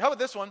you want to. How about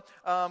this one?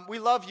 We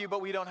love you,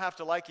 but we don't have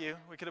to like you.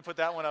 We could have put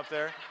that one up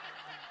there.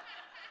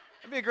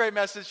 It'd be a great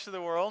message to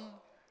the world.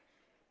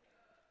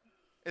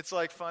 It's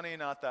like funny,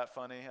 not that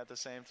funny at the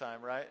same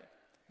time, right?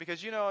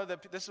 Because you know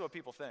that this is what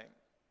people think.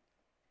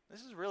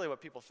 This is really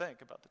what people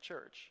think about the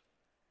church.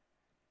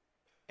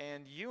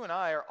 And you and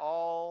I are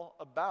all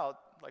about,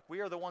 like,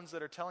 we are the ones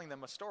that are telling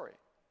them a story.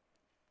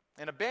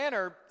 And a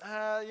banner,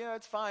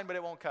 it's fine, but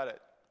it won't cut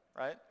it,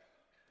 right?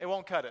 It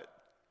won't cut it.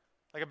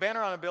 Like, a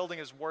banner on a building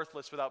is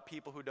worthless without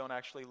people who don't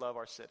actually love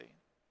our city.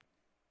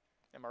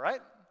 Am I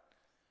right?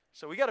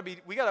 So we got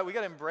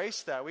to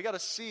embrace that. We got to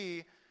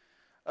see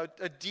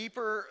a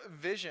deeper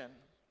vision.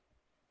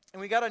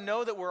 And we got to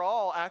know that we're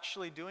all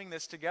actually doing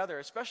this together,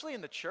 especially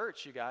in the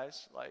church, you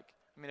guys. Like,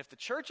 I mean, if the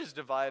church is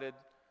divided,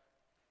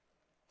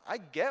 I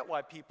get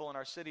why people in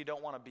our city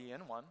don't want to be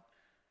in one.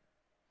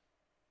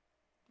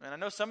 And I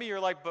know some of you are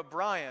like, but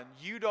Brian,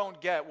 you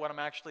don't get what I'm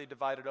actually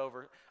divided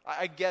over.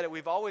 I get it.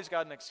 We've always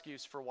got an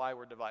excuse for why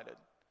we're divided.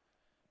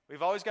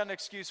 We've always got an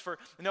excuse for,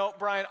 no,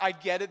 Brian, I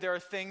get it. There are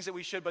things that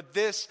we should, but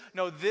this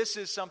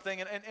is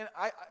something. And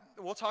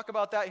we'll talk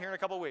about that here in a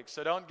couple of weeks.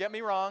 So don't get me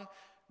wrong.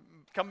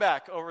 Come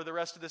back over the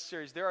rest of this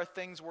series. There are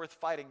things worth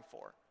fighting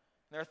for.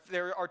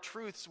 There are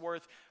truths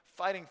worth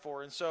fighting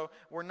for. And so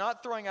we're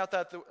not throwing out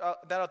that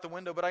out the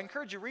window, but I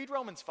encourage you, read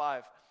Romans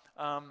 5.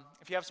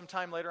 If you have some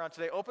time later on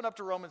today, open up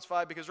to Romans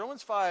 5, because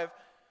Romans 5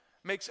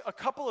 makes a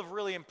couple of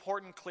really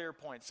important, clear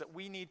points that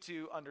we need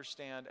to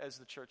understand as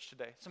the church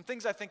today. Some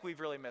things I think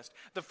we've really missed.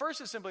 The first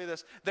is simply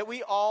this, that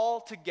we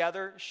all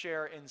together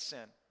share in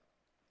sin.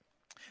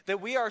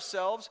 That we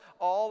ourselves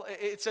all,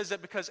 it says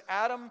that because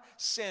Adam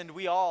sinned,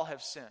 we all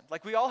have sinned.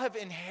 Like, we all have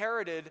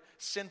inherited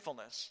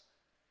sinfulness.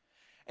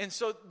 And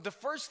so the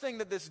first thing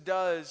that this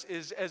does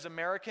is, as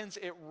Americans,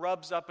 it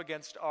rubs up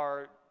against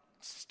our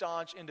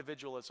staunch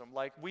individualism.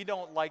 Like, we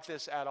don't like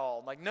this at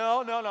all. Like,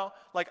 no.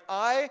 Like,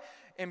 I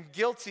am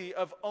guilty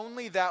of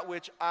only that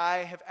which I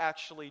have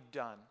actually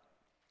done.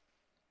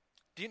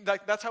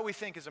 That's how we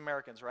think as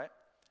Americans, right?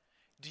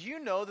 Do you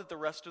know that the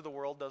rest of the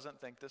world doesn't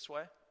think this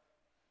way?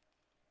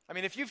 I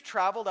mean, if you've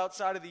traveled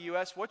outside of the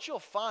U.S., what you'll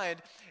find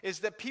is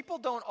that people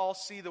don't all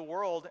see the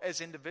world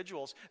as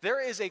individuals. There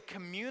is a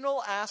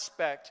communal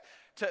aspect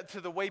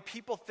to the way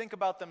people think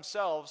about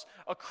themselves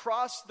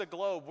across the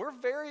globe. We're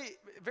very,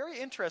 very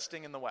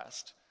interesting in the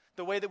West.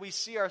 the way that we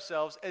see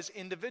ourselves as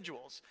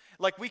individuals.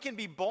 Like we can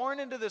be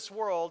born into this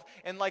world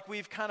and like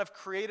we've kind of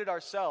created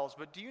ourselves.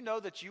 But do you know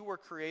that you were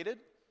created?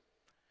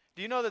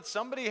 Do you know that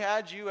somebody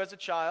had you as a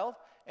child,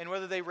 and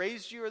whether they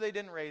raised you or they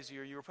didn't raise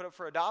you, or you were put up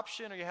for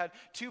adoption, or you had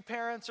two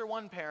parents or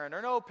one parent,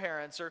 or no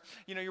parents, or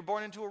you're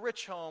born into a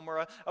rich home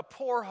or a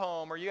poor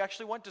home, or you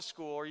actually went to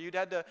school, or you'd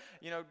had to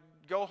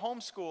go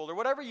homeschooled, or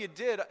whatever you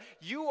did,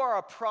 you are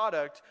a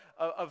product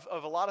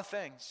of a lot of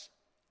things.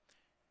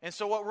 And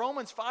so what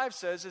Romans 5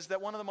 says is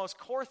that one of the most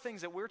core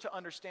things that we're to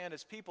understand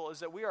as people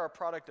is that we are a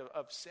product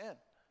of sin.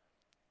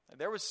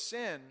 There was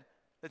sin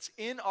that's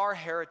in our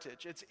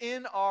heritage. It's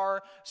in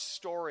our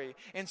story.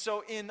 And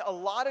so in a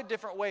lot of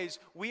different ways,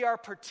 we are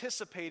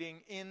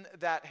participating in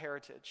that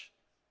heritage,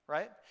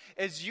 right?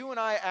 As you and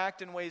I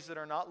act in ways that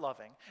are not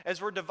loving,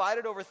 as we're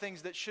divided over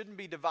things that shouldn't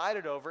be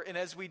divided over, and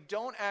as we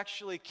don't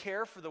actually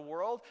care for the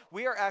world,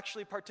 we are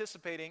actually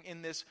participating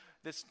in this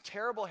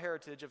terrible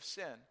heritage of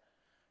sin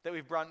that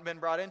we've been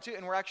brought into,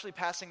 and we're actually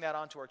passing that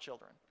on to our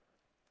children.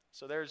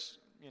 So there's,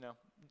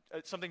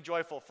 something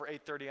joyful for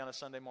 8:30 on a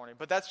Sunday morning.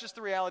 But that's just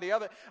the reality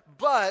of it.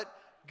 But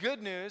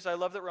good news, I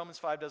love that Romans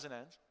 5 doesn't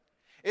end.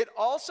 It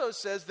also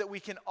says that we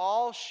can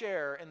all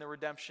share in the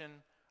redemption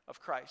of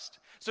Christ.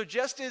 So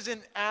just as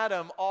in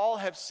Adam all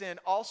have sinned,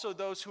 also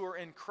those who are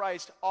in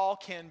Christ all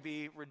can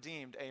be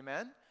redeemed.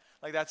 Amen?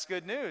 Like that's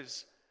good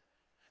news.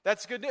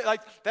 That's good news.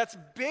 Like that's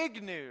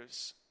big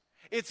news.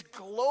 It's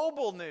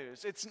global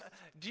news.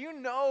 Do you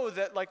know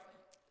that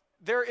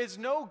there is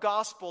no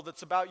gospel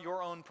that's about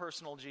your own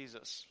personal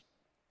Jesus?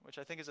 Which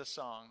I think is a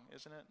song,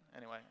 isn't it?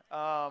 Anyway,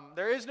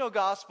 there is no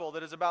gospel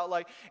that is about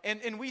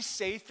and we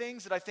say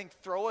things that I think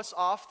throw us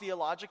off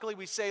theologically.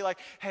 We say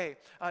hey,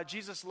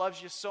 Jesus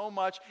loves you so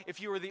much.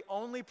 If you were the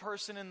only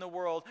person in the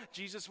world,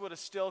 Jesus would have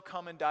still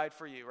come and died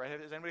for you,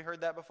 right? Has anybody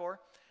heard that before?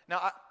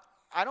 Now,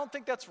 I don't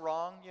think that's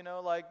wrong,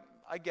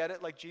 I get it.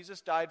 Jesus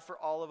died for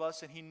all of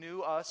us, and he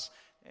knew us.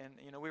 And,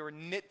 we were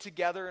knit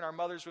together in our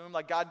mother's womb.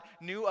 God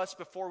knew us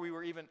before we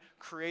were even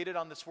created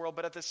on this world.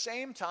 But at the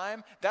same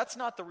time, that's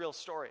not the real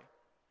story.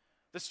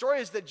 The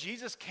story is that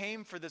Jesus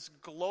came for this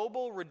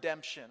global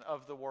redemption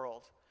of the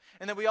world,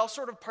 and that we all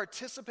sort of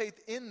participate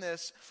in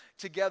this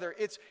together.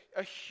 It's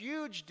a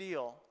huge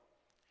deal.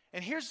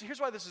 And here's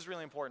why this is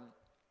really important.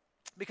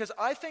 Because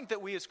I think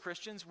that we as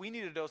Christians, we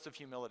need a dose of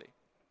humility.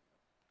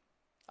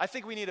 I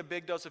think we need a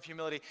big dose of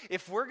humility.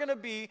 If we're going to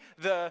be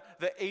the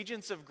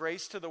agents of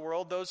grace to the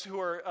world, those who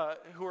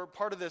are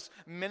part of this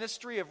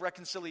ministry of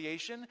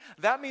reconciliation,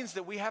 that means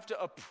that we have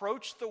to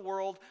approach the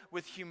world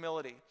with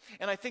humility.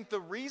 And I think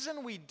the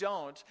reason we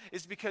don't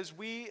is because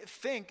we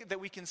think that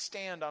we can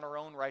stand on our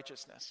own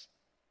righteousness.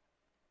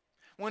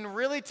 When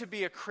really to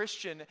be a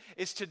Christian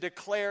is to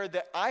declare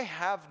that I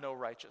have no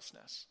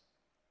righteousness.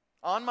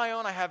 On my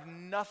own, I have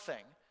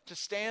nothing to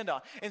stand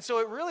on. And so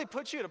it really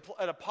puts you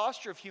at a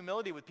posture of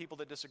humility with people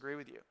that disagree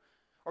with you,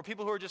 or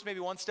people who are just maybe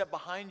one step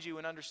behind you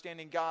in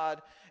understanding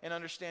God and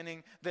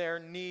understanding their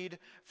need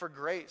for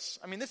grace.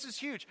 I mean, this is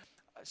huge.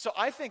 So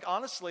I think,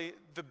 honestly,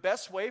 the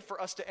best way for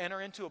us to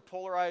enter into a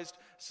polarized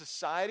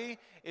society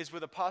is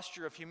with a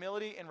posture of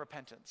humility and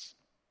repentance.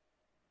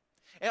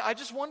 And I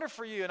just wonder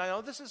for you, and I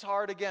know this is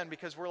hard again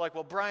because we're like,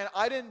 well, Brian,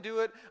 I didn't do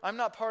it. I'm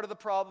not part of the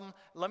problem.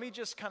 Let me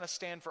just kind of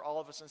stand for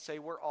all of us and say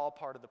we're all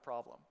part of the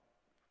problem.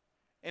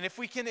 And if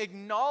we can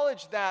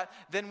acknowledge that,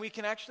 then we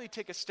can actually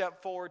take a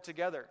step forward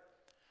together.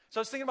 So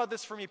I was thinking about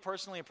this for me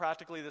personally and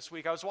practically this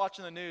week. I was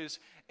watching the news,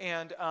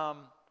 and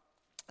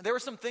there were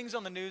some things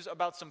on the news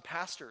about some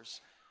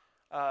pastors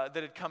that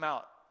had come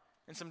out,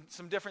 and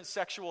some different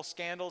sexual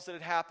scandals that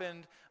had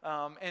happened.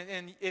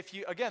 And if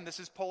you, again, this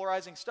is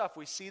polarizing stuff.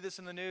 We see this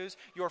in the news.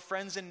 Your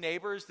friends and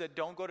neighbors that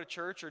don't go to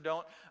church or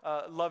don't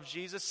love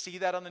Jesus see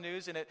that on the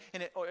news, and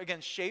it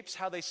again shapes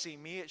how they see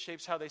me. It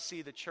shapes how they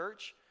see the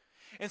church.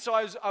 And so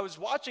I was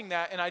watching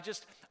that, and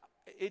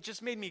it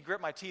just made me grit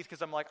my teeth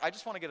because I'm like, I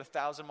just want to get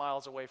 1,000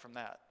 miles away from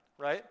that,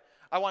 right?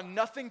 I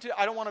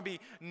don't want to be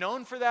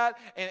known for that.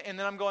 And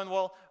then I'm going,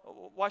 well,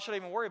 why should I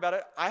even worry about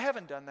it? I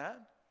haven't done that.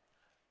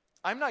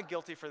 I'm not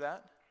guilty for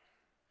that.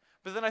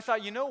 But then I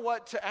thought, you know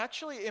what? To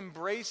actually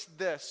embrace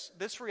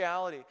this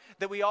reality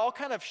that we all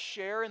kind of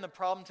share in the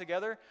problem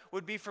together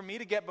would be for me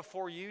to get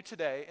before you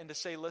today and to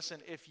say, listen,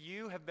 if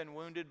you have been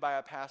wounded by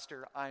a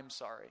pastor, I'm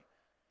sorry,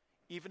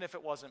 even if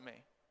it wasn't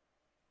me.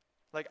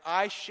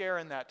 I share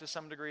in that to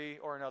some degree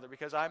or another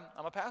because I'm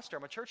a pastor,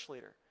 I'm a church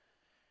leader.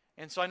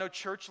 And so I know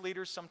church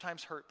leaders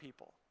sometimes hurt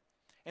people.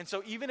 And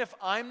so even if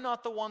I'm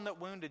not the one that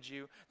wounded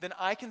you, then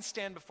I can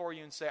stand before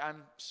you and say,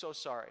 I'm so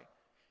sorry.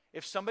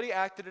 If somebody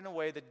acted in a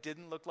way that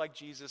didn't look like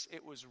Jesus,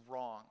 it was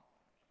wrong.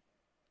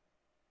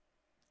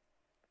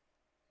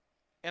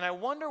 And I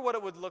wonder what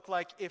it would look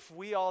like if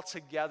we all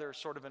together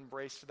sort of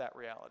embraced that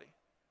reality.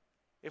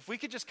 If we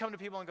could just come to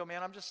people and go,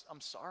 man, I'm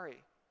sorry.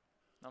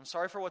 I'm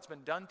sorry for what's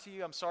been done to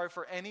you. I'm sorry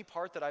for any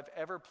part that I've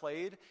ever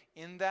played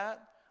in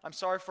that. I'm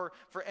sorry for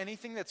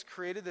anything that's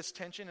created this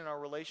tension in our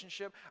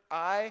relationship.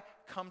 I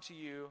come to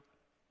you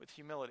with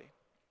humility.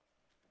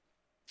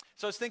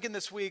 So I was thinking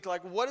this week,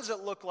 what does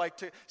it look like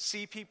to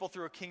see people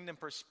through a kingdom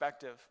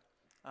perspective?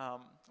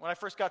 When I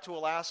first got to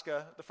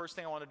Alaska, the first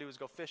thing I wanted to do was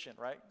go fishing,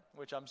 right?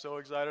 Which I'm so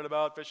excited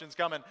about. Fishing's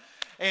coming.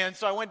 And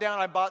so I went down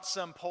and I bought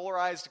some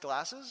polarized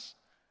glasses.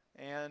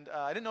 And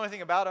I didn't know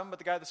anything about them, but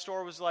the guy at the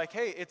store was like,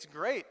 hey, it's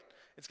great.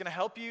 It's going to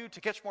help you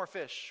to catch more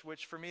fish,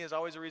 which for me is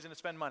always a reason to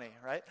spend money,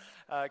 right?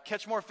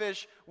 Catch more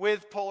fish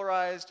with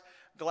polarized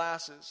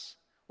glasses.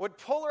 What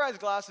polarized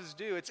glasses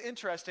do, it's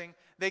interesting,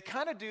 they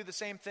kind of do the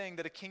same thing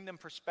that a kingdom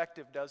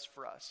perspective does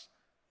for us.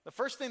 The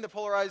first thing that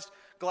polarized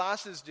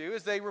glasses do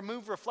is they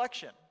remove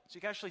reflection. So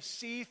you can actually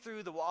see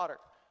through the water.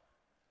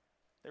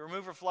 They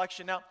remove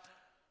reflection. Now,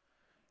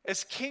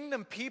 as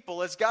kingdom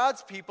people, as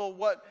God's people,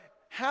 what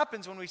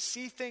happens when we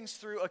see things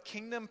through a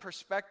kingdom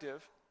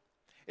perspective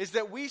is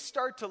that we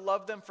start to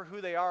love them for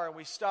who they are and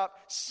we stop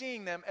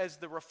seeing them as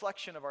the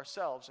reflection of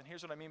ourselves. And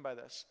here's what I mean by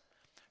this.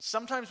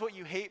 Sometimes what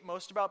you hate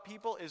most about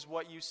people is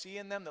what you see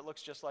in them that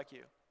looks just like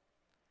you.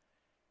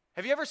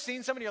 Have you ever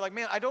seen somebody, you're like,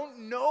 man, I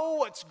don't know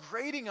what's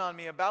grating on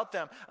me about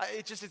them.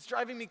 It's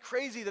driving me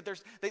crazy that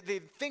they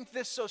think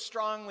this so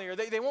strongly, or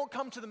they won't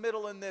come to the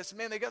middle in this.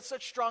 Man, they got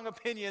such strong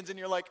opinions, and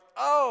you're like,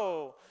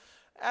 oh,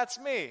 that's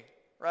me,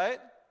 right?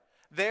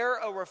 They're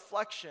a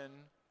reflection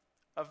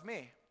of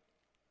me.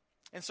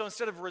 And so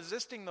instead of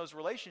resisting those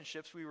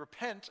relationships, we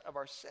repent of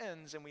our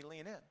sins and we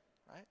lean in,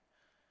 right?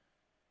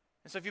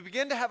 And so if you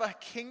begin to have a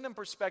kingdom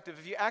perspective,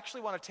 if you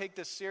actually want to take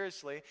this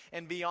seriously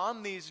and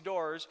beyond these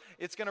doors,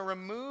 it's going to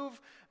remove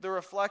the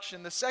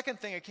reflection. The second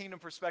thing a kingdom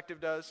perspective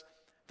does,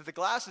 that the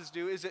glasses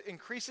do, is it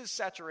increases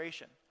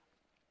saturation.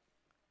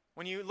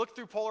 When you look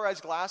through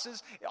polarized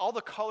glasses, all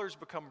the colors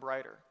become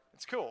brighter.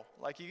 It's cool.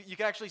 Like you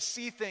can actually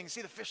see things,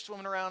 see the fish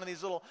swimming around in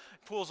these little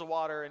pools of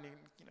water, and you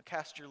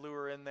cast your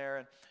lure in there.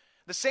 And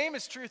the same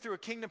is true through a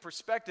kingdom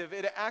perspective.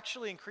 It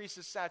actually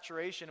increases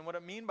saturation. And what I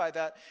mean by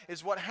that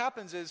is what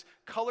happens is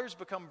colors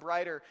become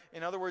brighter.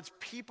 In other words,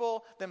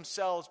 people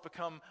themselves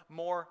become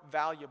more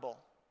valuable.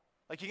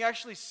 Like you can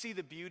actually see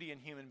the beauty in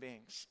human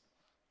beings.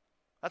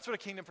 That's what a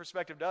kingdom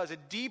perspective does.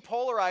 It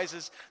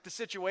depolarizes the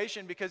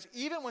situation, because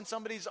even when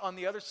somebody's on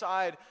the other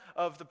side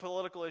of the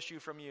political issue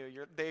from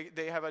you,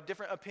 they have a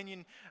different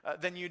opinion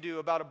than you do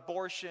about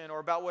abortion or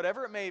about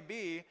whatever it may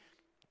be,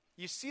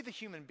 you see the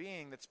human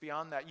being that's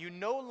beyond that. You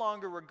no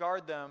longer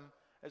regard them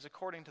as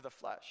according to the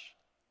flesh.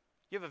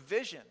 You have a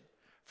vision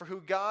for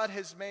who God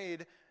has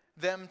made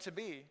them to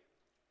be.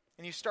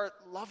 And you start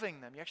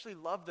loving them. You actually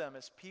love them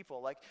as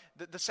people. Like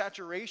the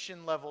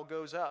saturation level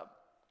goes up.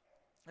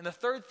 And the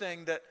third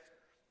thing that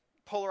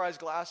polarized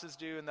glasses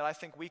do, and that I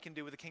think we can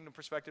do with a kingdom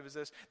perspective, is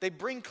this. They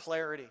bring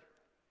clarity.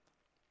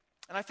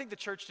 And I think the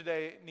church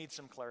today needs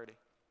some clarity.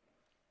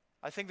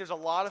 I think there's a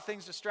lot of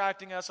things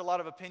distracting us, a lot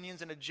of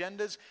opinions and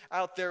agendas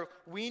out there.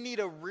 We need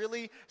a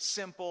really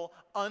simple,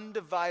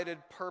 undivided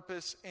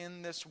purpose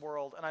in this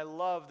world. And I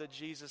love that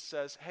Jesus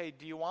says, hey,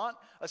 do you want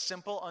a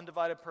simple,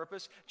 undivided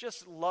purpose?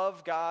 Just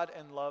love God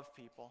and love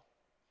people.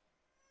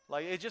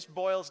 Like, it just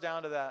boils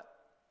down to that.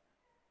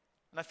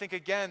 And I think,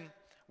 again,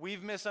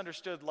 we've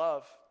misunderstood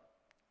love.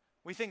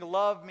 We think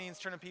love means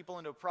turning people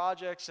into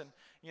projects and,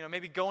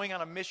 maybe going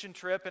on a mission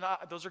trip. And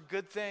those are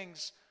good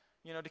things.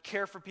 To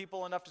care for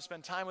people enough to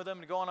spend time with them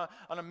and to go on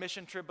a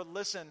mission trip. But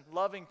listen,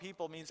 loving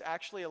people means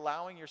actually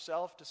allowing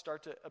yourself to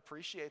start to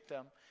appreciate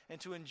them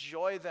and to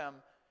enjoy them.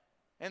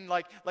 And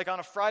like on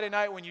a Friday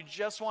night when you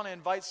just want to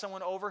invite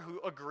someone over who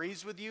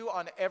agrees with you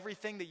on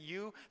everything that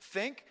you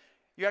think,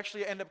 you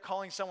actually end up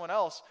calling someone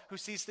else who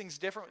sees things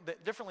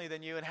differently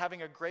than you and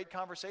having a great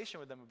conversation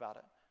with them about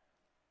it.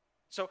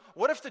 So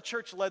what if the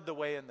church led the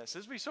way in this?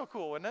 This would be so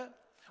cool, wouldn't it?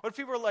 What if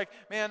people are like,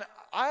 man,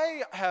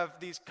 I have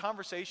these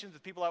conversations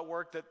with people at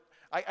work that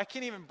I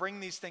can't even bring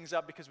these things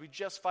up because we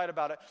just fight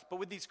about it. But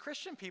with these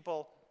Christian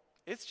people,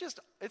 it's just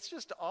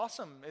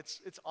awesome.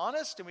 It's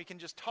honest, and we can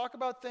just talk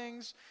about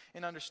things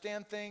and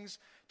understand things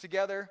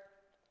together.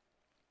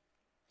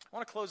 I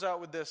want to close out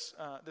with this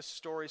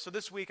story. So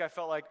this week I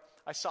felt like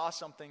I saw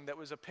something that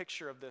was a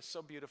picture of this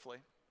so beautifully.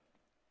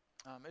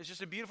 It's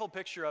just a beautiful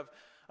picture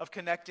of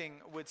connecting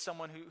with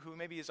someone who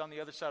maybe is on the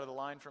other side of the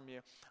line from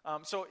you.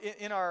 So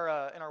in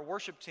our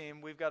worship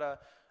team, we've got a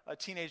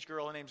teenage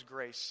girl. Her name's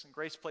Grace. And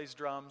Grace plays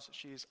drums.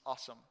 She's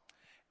awesome.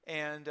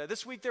 And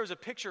this week there was a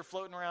picture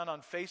floating around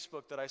on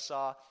Facebook that I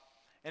saw,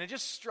 and it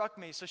just struck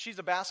me. So she's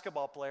a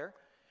basketball player,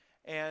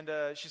 and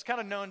she's kind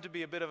of known to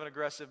be a bit of an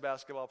aggressive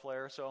basketball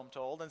player, so I'm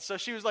told. And so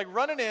she was like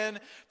running in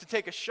to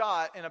take a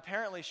shot, and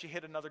apparently she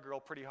hit another girl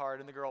pretty hard,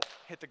 and the girl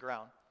hit the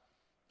ground.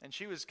 And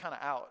she was kind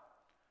of out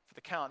for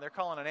the count. They're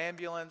calling an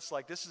ambulance.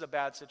 Like, this is a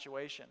bad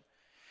situation.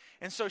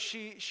 And so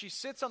she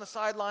sits on the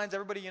sidelines.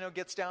 Everybody,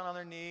 gets down on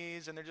their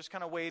knees, and they're just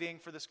kind of waiting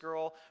for this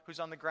girl who's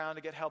on the ground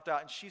to get helped out.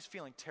 And she's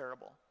feeling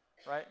terrible,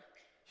 right?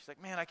 She's like,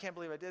 man, I can't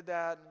believe I did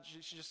that.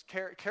 And she just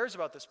cares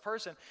about this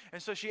person.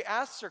 And so she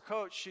asks her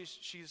coach,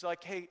 she's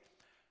like, hey,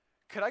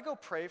 could I go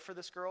pray for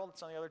this girl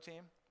that's on the other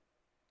team?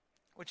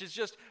 Which is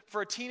just,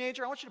 for a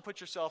teenager, I want you to put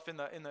yourself in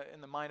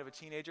the mind of a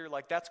teenager.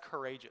 Like, that's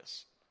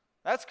courageous.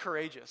 That's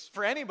courageous.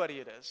 For anybody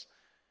it is.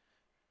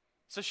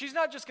 So she's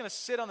not just going to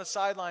sit on the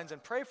sidelines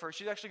and pray for her.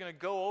 She's actually going to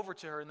go over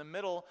to her in the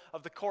middle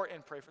of the court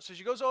and pray for her. So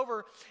she goes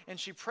over and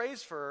she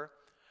prays for her.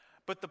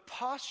 But the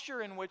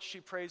posture in which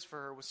she prays for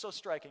her was so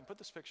striking. Put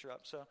this picture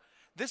up. So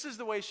this is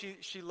the way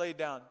she laid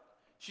down.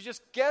 She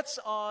just gets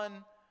on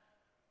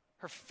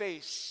her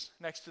face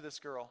next to this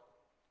girl.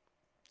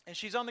 And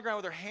she's on the ground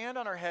with her hand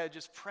on her head,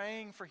 just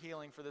praying for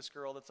healing for this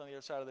girl that's on the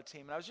other side of the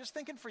team. And I was just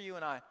thinking for you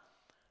and I,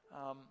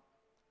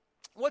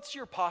 what's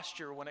your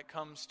posture when it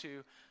comes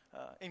to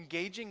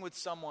engaging with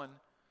someone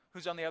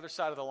who's on the other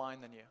side of the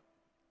line than you?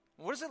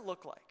 What does it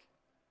look like?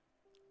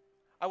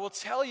 I will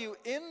tell you,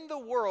 in the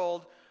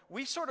world,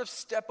 we sort of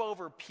step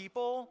over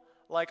people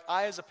like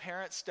I, as a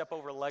parent, step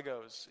over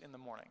Legos in the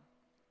morning,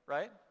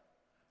 right?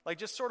 Like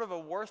just sort of a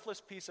worthless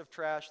piece of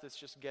trash that's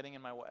just getting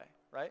in my way,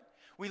 right?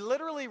 We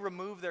literally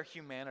remove their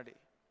humanity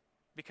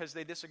because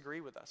they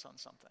disagree with us on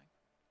something.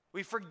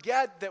 We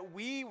forget that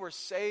we were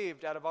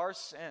saved out of our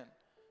sin,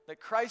 that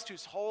Christ,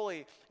 who's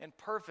holy and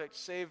perfect,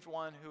 saved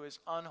one who is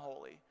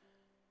unholy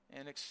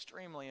and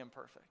extremely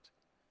imperfect.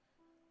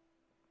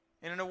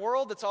 And in a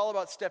world that's all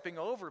about stepping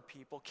over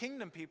people,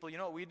 kingdom people, you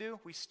know what we do?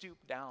 We stoop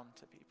down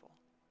to people.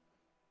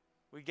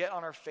 We get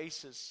on our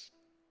faces.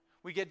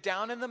 We get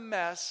down in the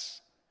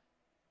mess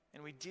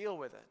and we deal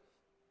with it.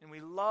 And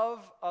we love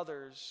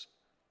others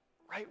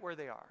right where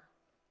they are.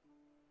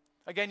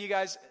 Again, you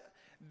guys,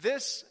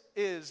 this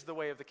is the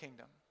way of the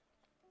kingdom.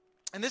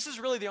 And this is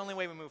really the only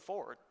way we move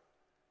forward.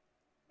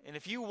 And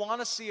if you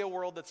want to see a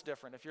world that's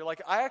different, if you're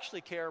like, I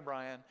actually care,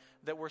 Brian,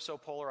 that we're so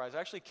polarized,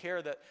 I actually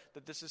care that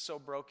this is so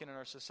broken in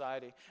our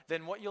society,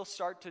 then what you'll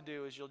start to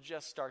do is you'll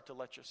just start to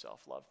let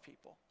yourself love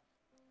people.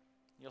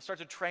 You'll start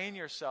to train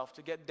yourself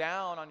to get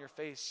down on your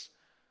face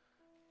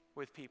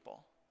with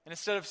people. And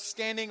instead of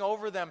standing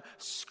over them,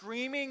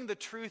 screaming the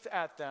truth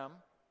at them,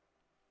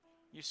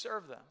 you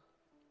serve them.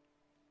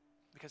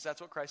 Because that's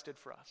what Christ did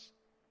for us.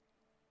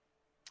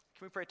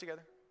 Can we pray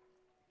together?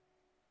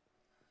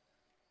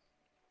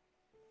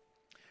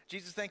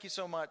 Jesus, thank you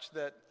so much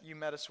that you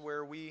met us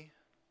where we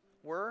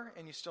were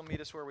and you still meet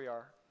us where we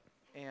are.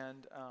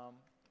 And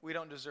we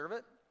don't deserve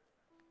it.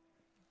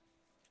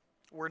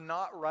 We're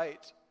not right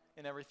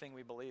in everything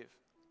we believe.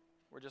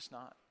 We're just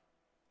not.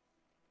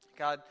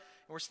 God,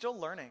 we're still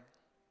learning.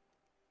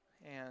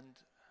 And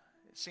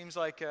it seems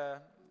like,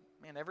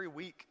 every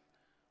week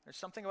there's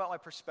something about my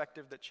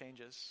perspective that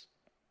changes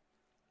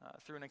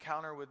through an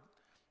encounter with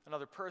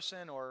another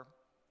person or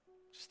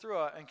just through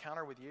an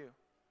encounter with you.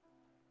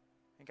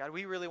 And God,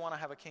 we really want to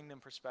have a kingdom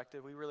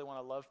perspective. We really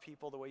want to love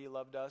people the way you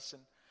loved us.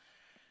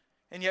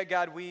 And yet,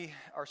 God, we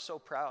are so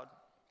proud.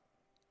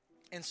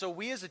 And so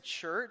we as a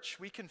church,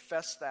 we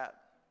confess that.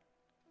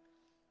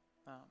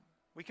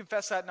 We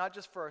confess that not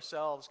just for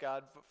ourselves,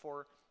 God, but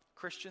for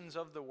Christians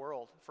of the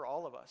world, for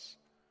all of us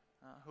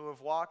who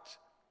have walked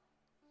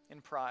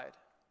in pride,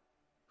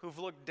 who've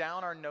looked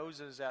down our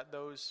noses at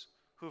those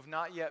who have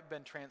not yet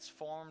been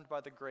transformed by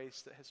the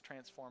grace that has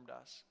transformed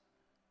us.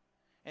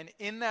 And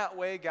in that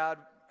way, God,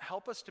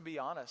 help us to be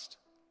honest.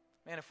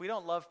 Man, if we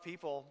don't love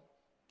people,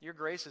 your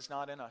grace is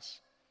not in us.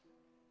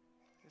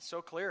 It's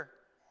so clear.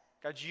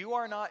 God, you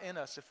are not in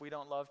us if we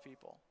don't love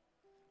people.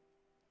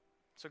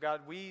 So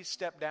God, we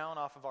step down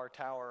off of our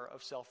tower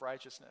of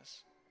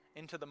self-righteousness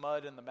into the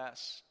mud and the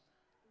mess.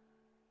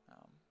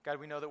 God,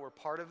 we know that we're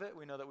part of it.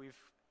 We know that we've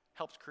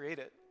helped create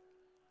it.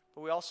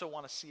 But we also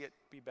want to see it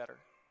be better.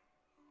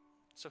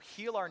 So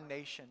heal our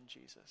nation,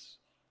 Jesus.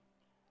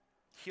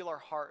 Heal our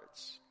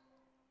hearts.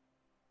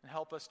 And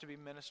help us to be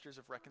ministers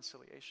of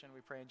reconciliation.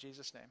 We pray in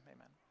Jesus' name.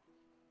 Amen.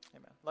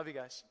 Amen. Love you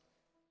guys.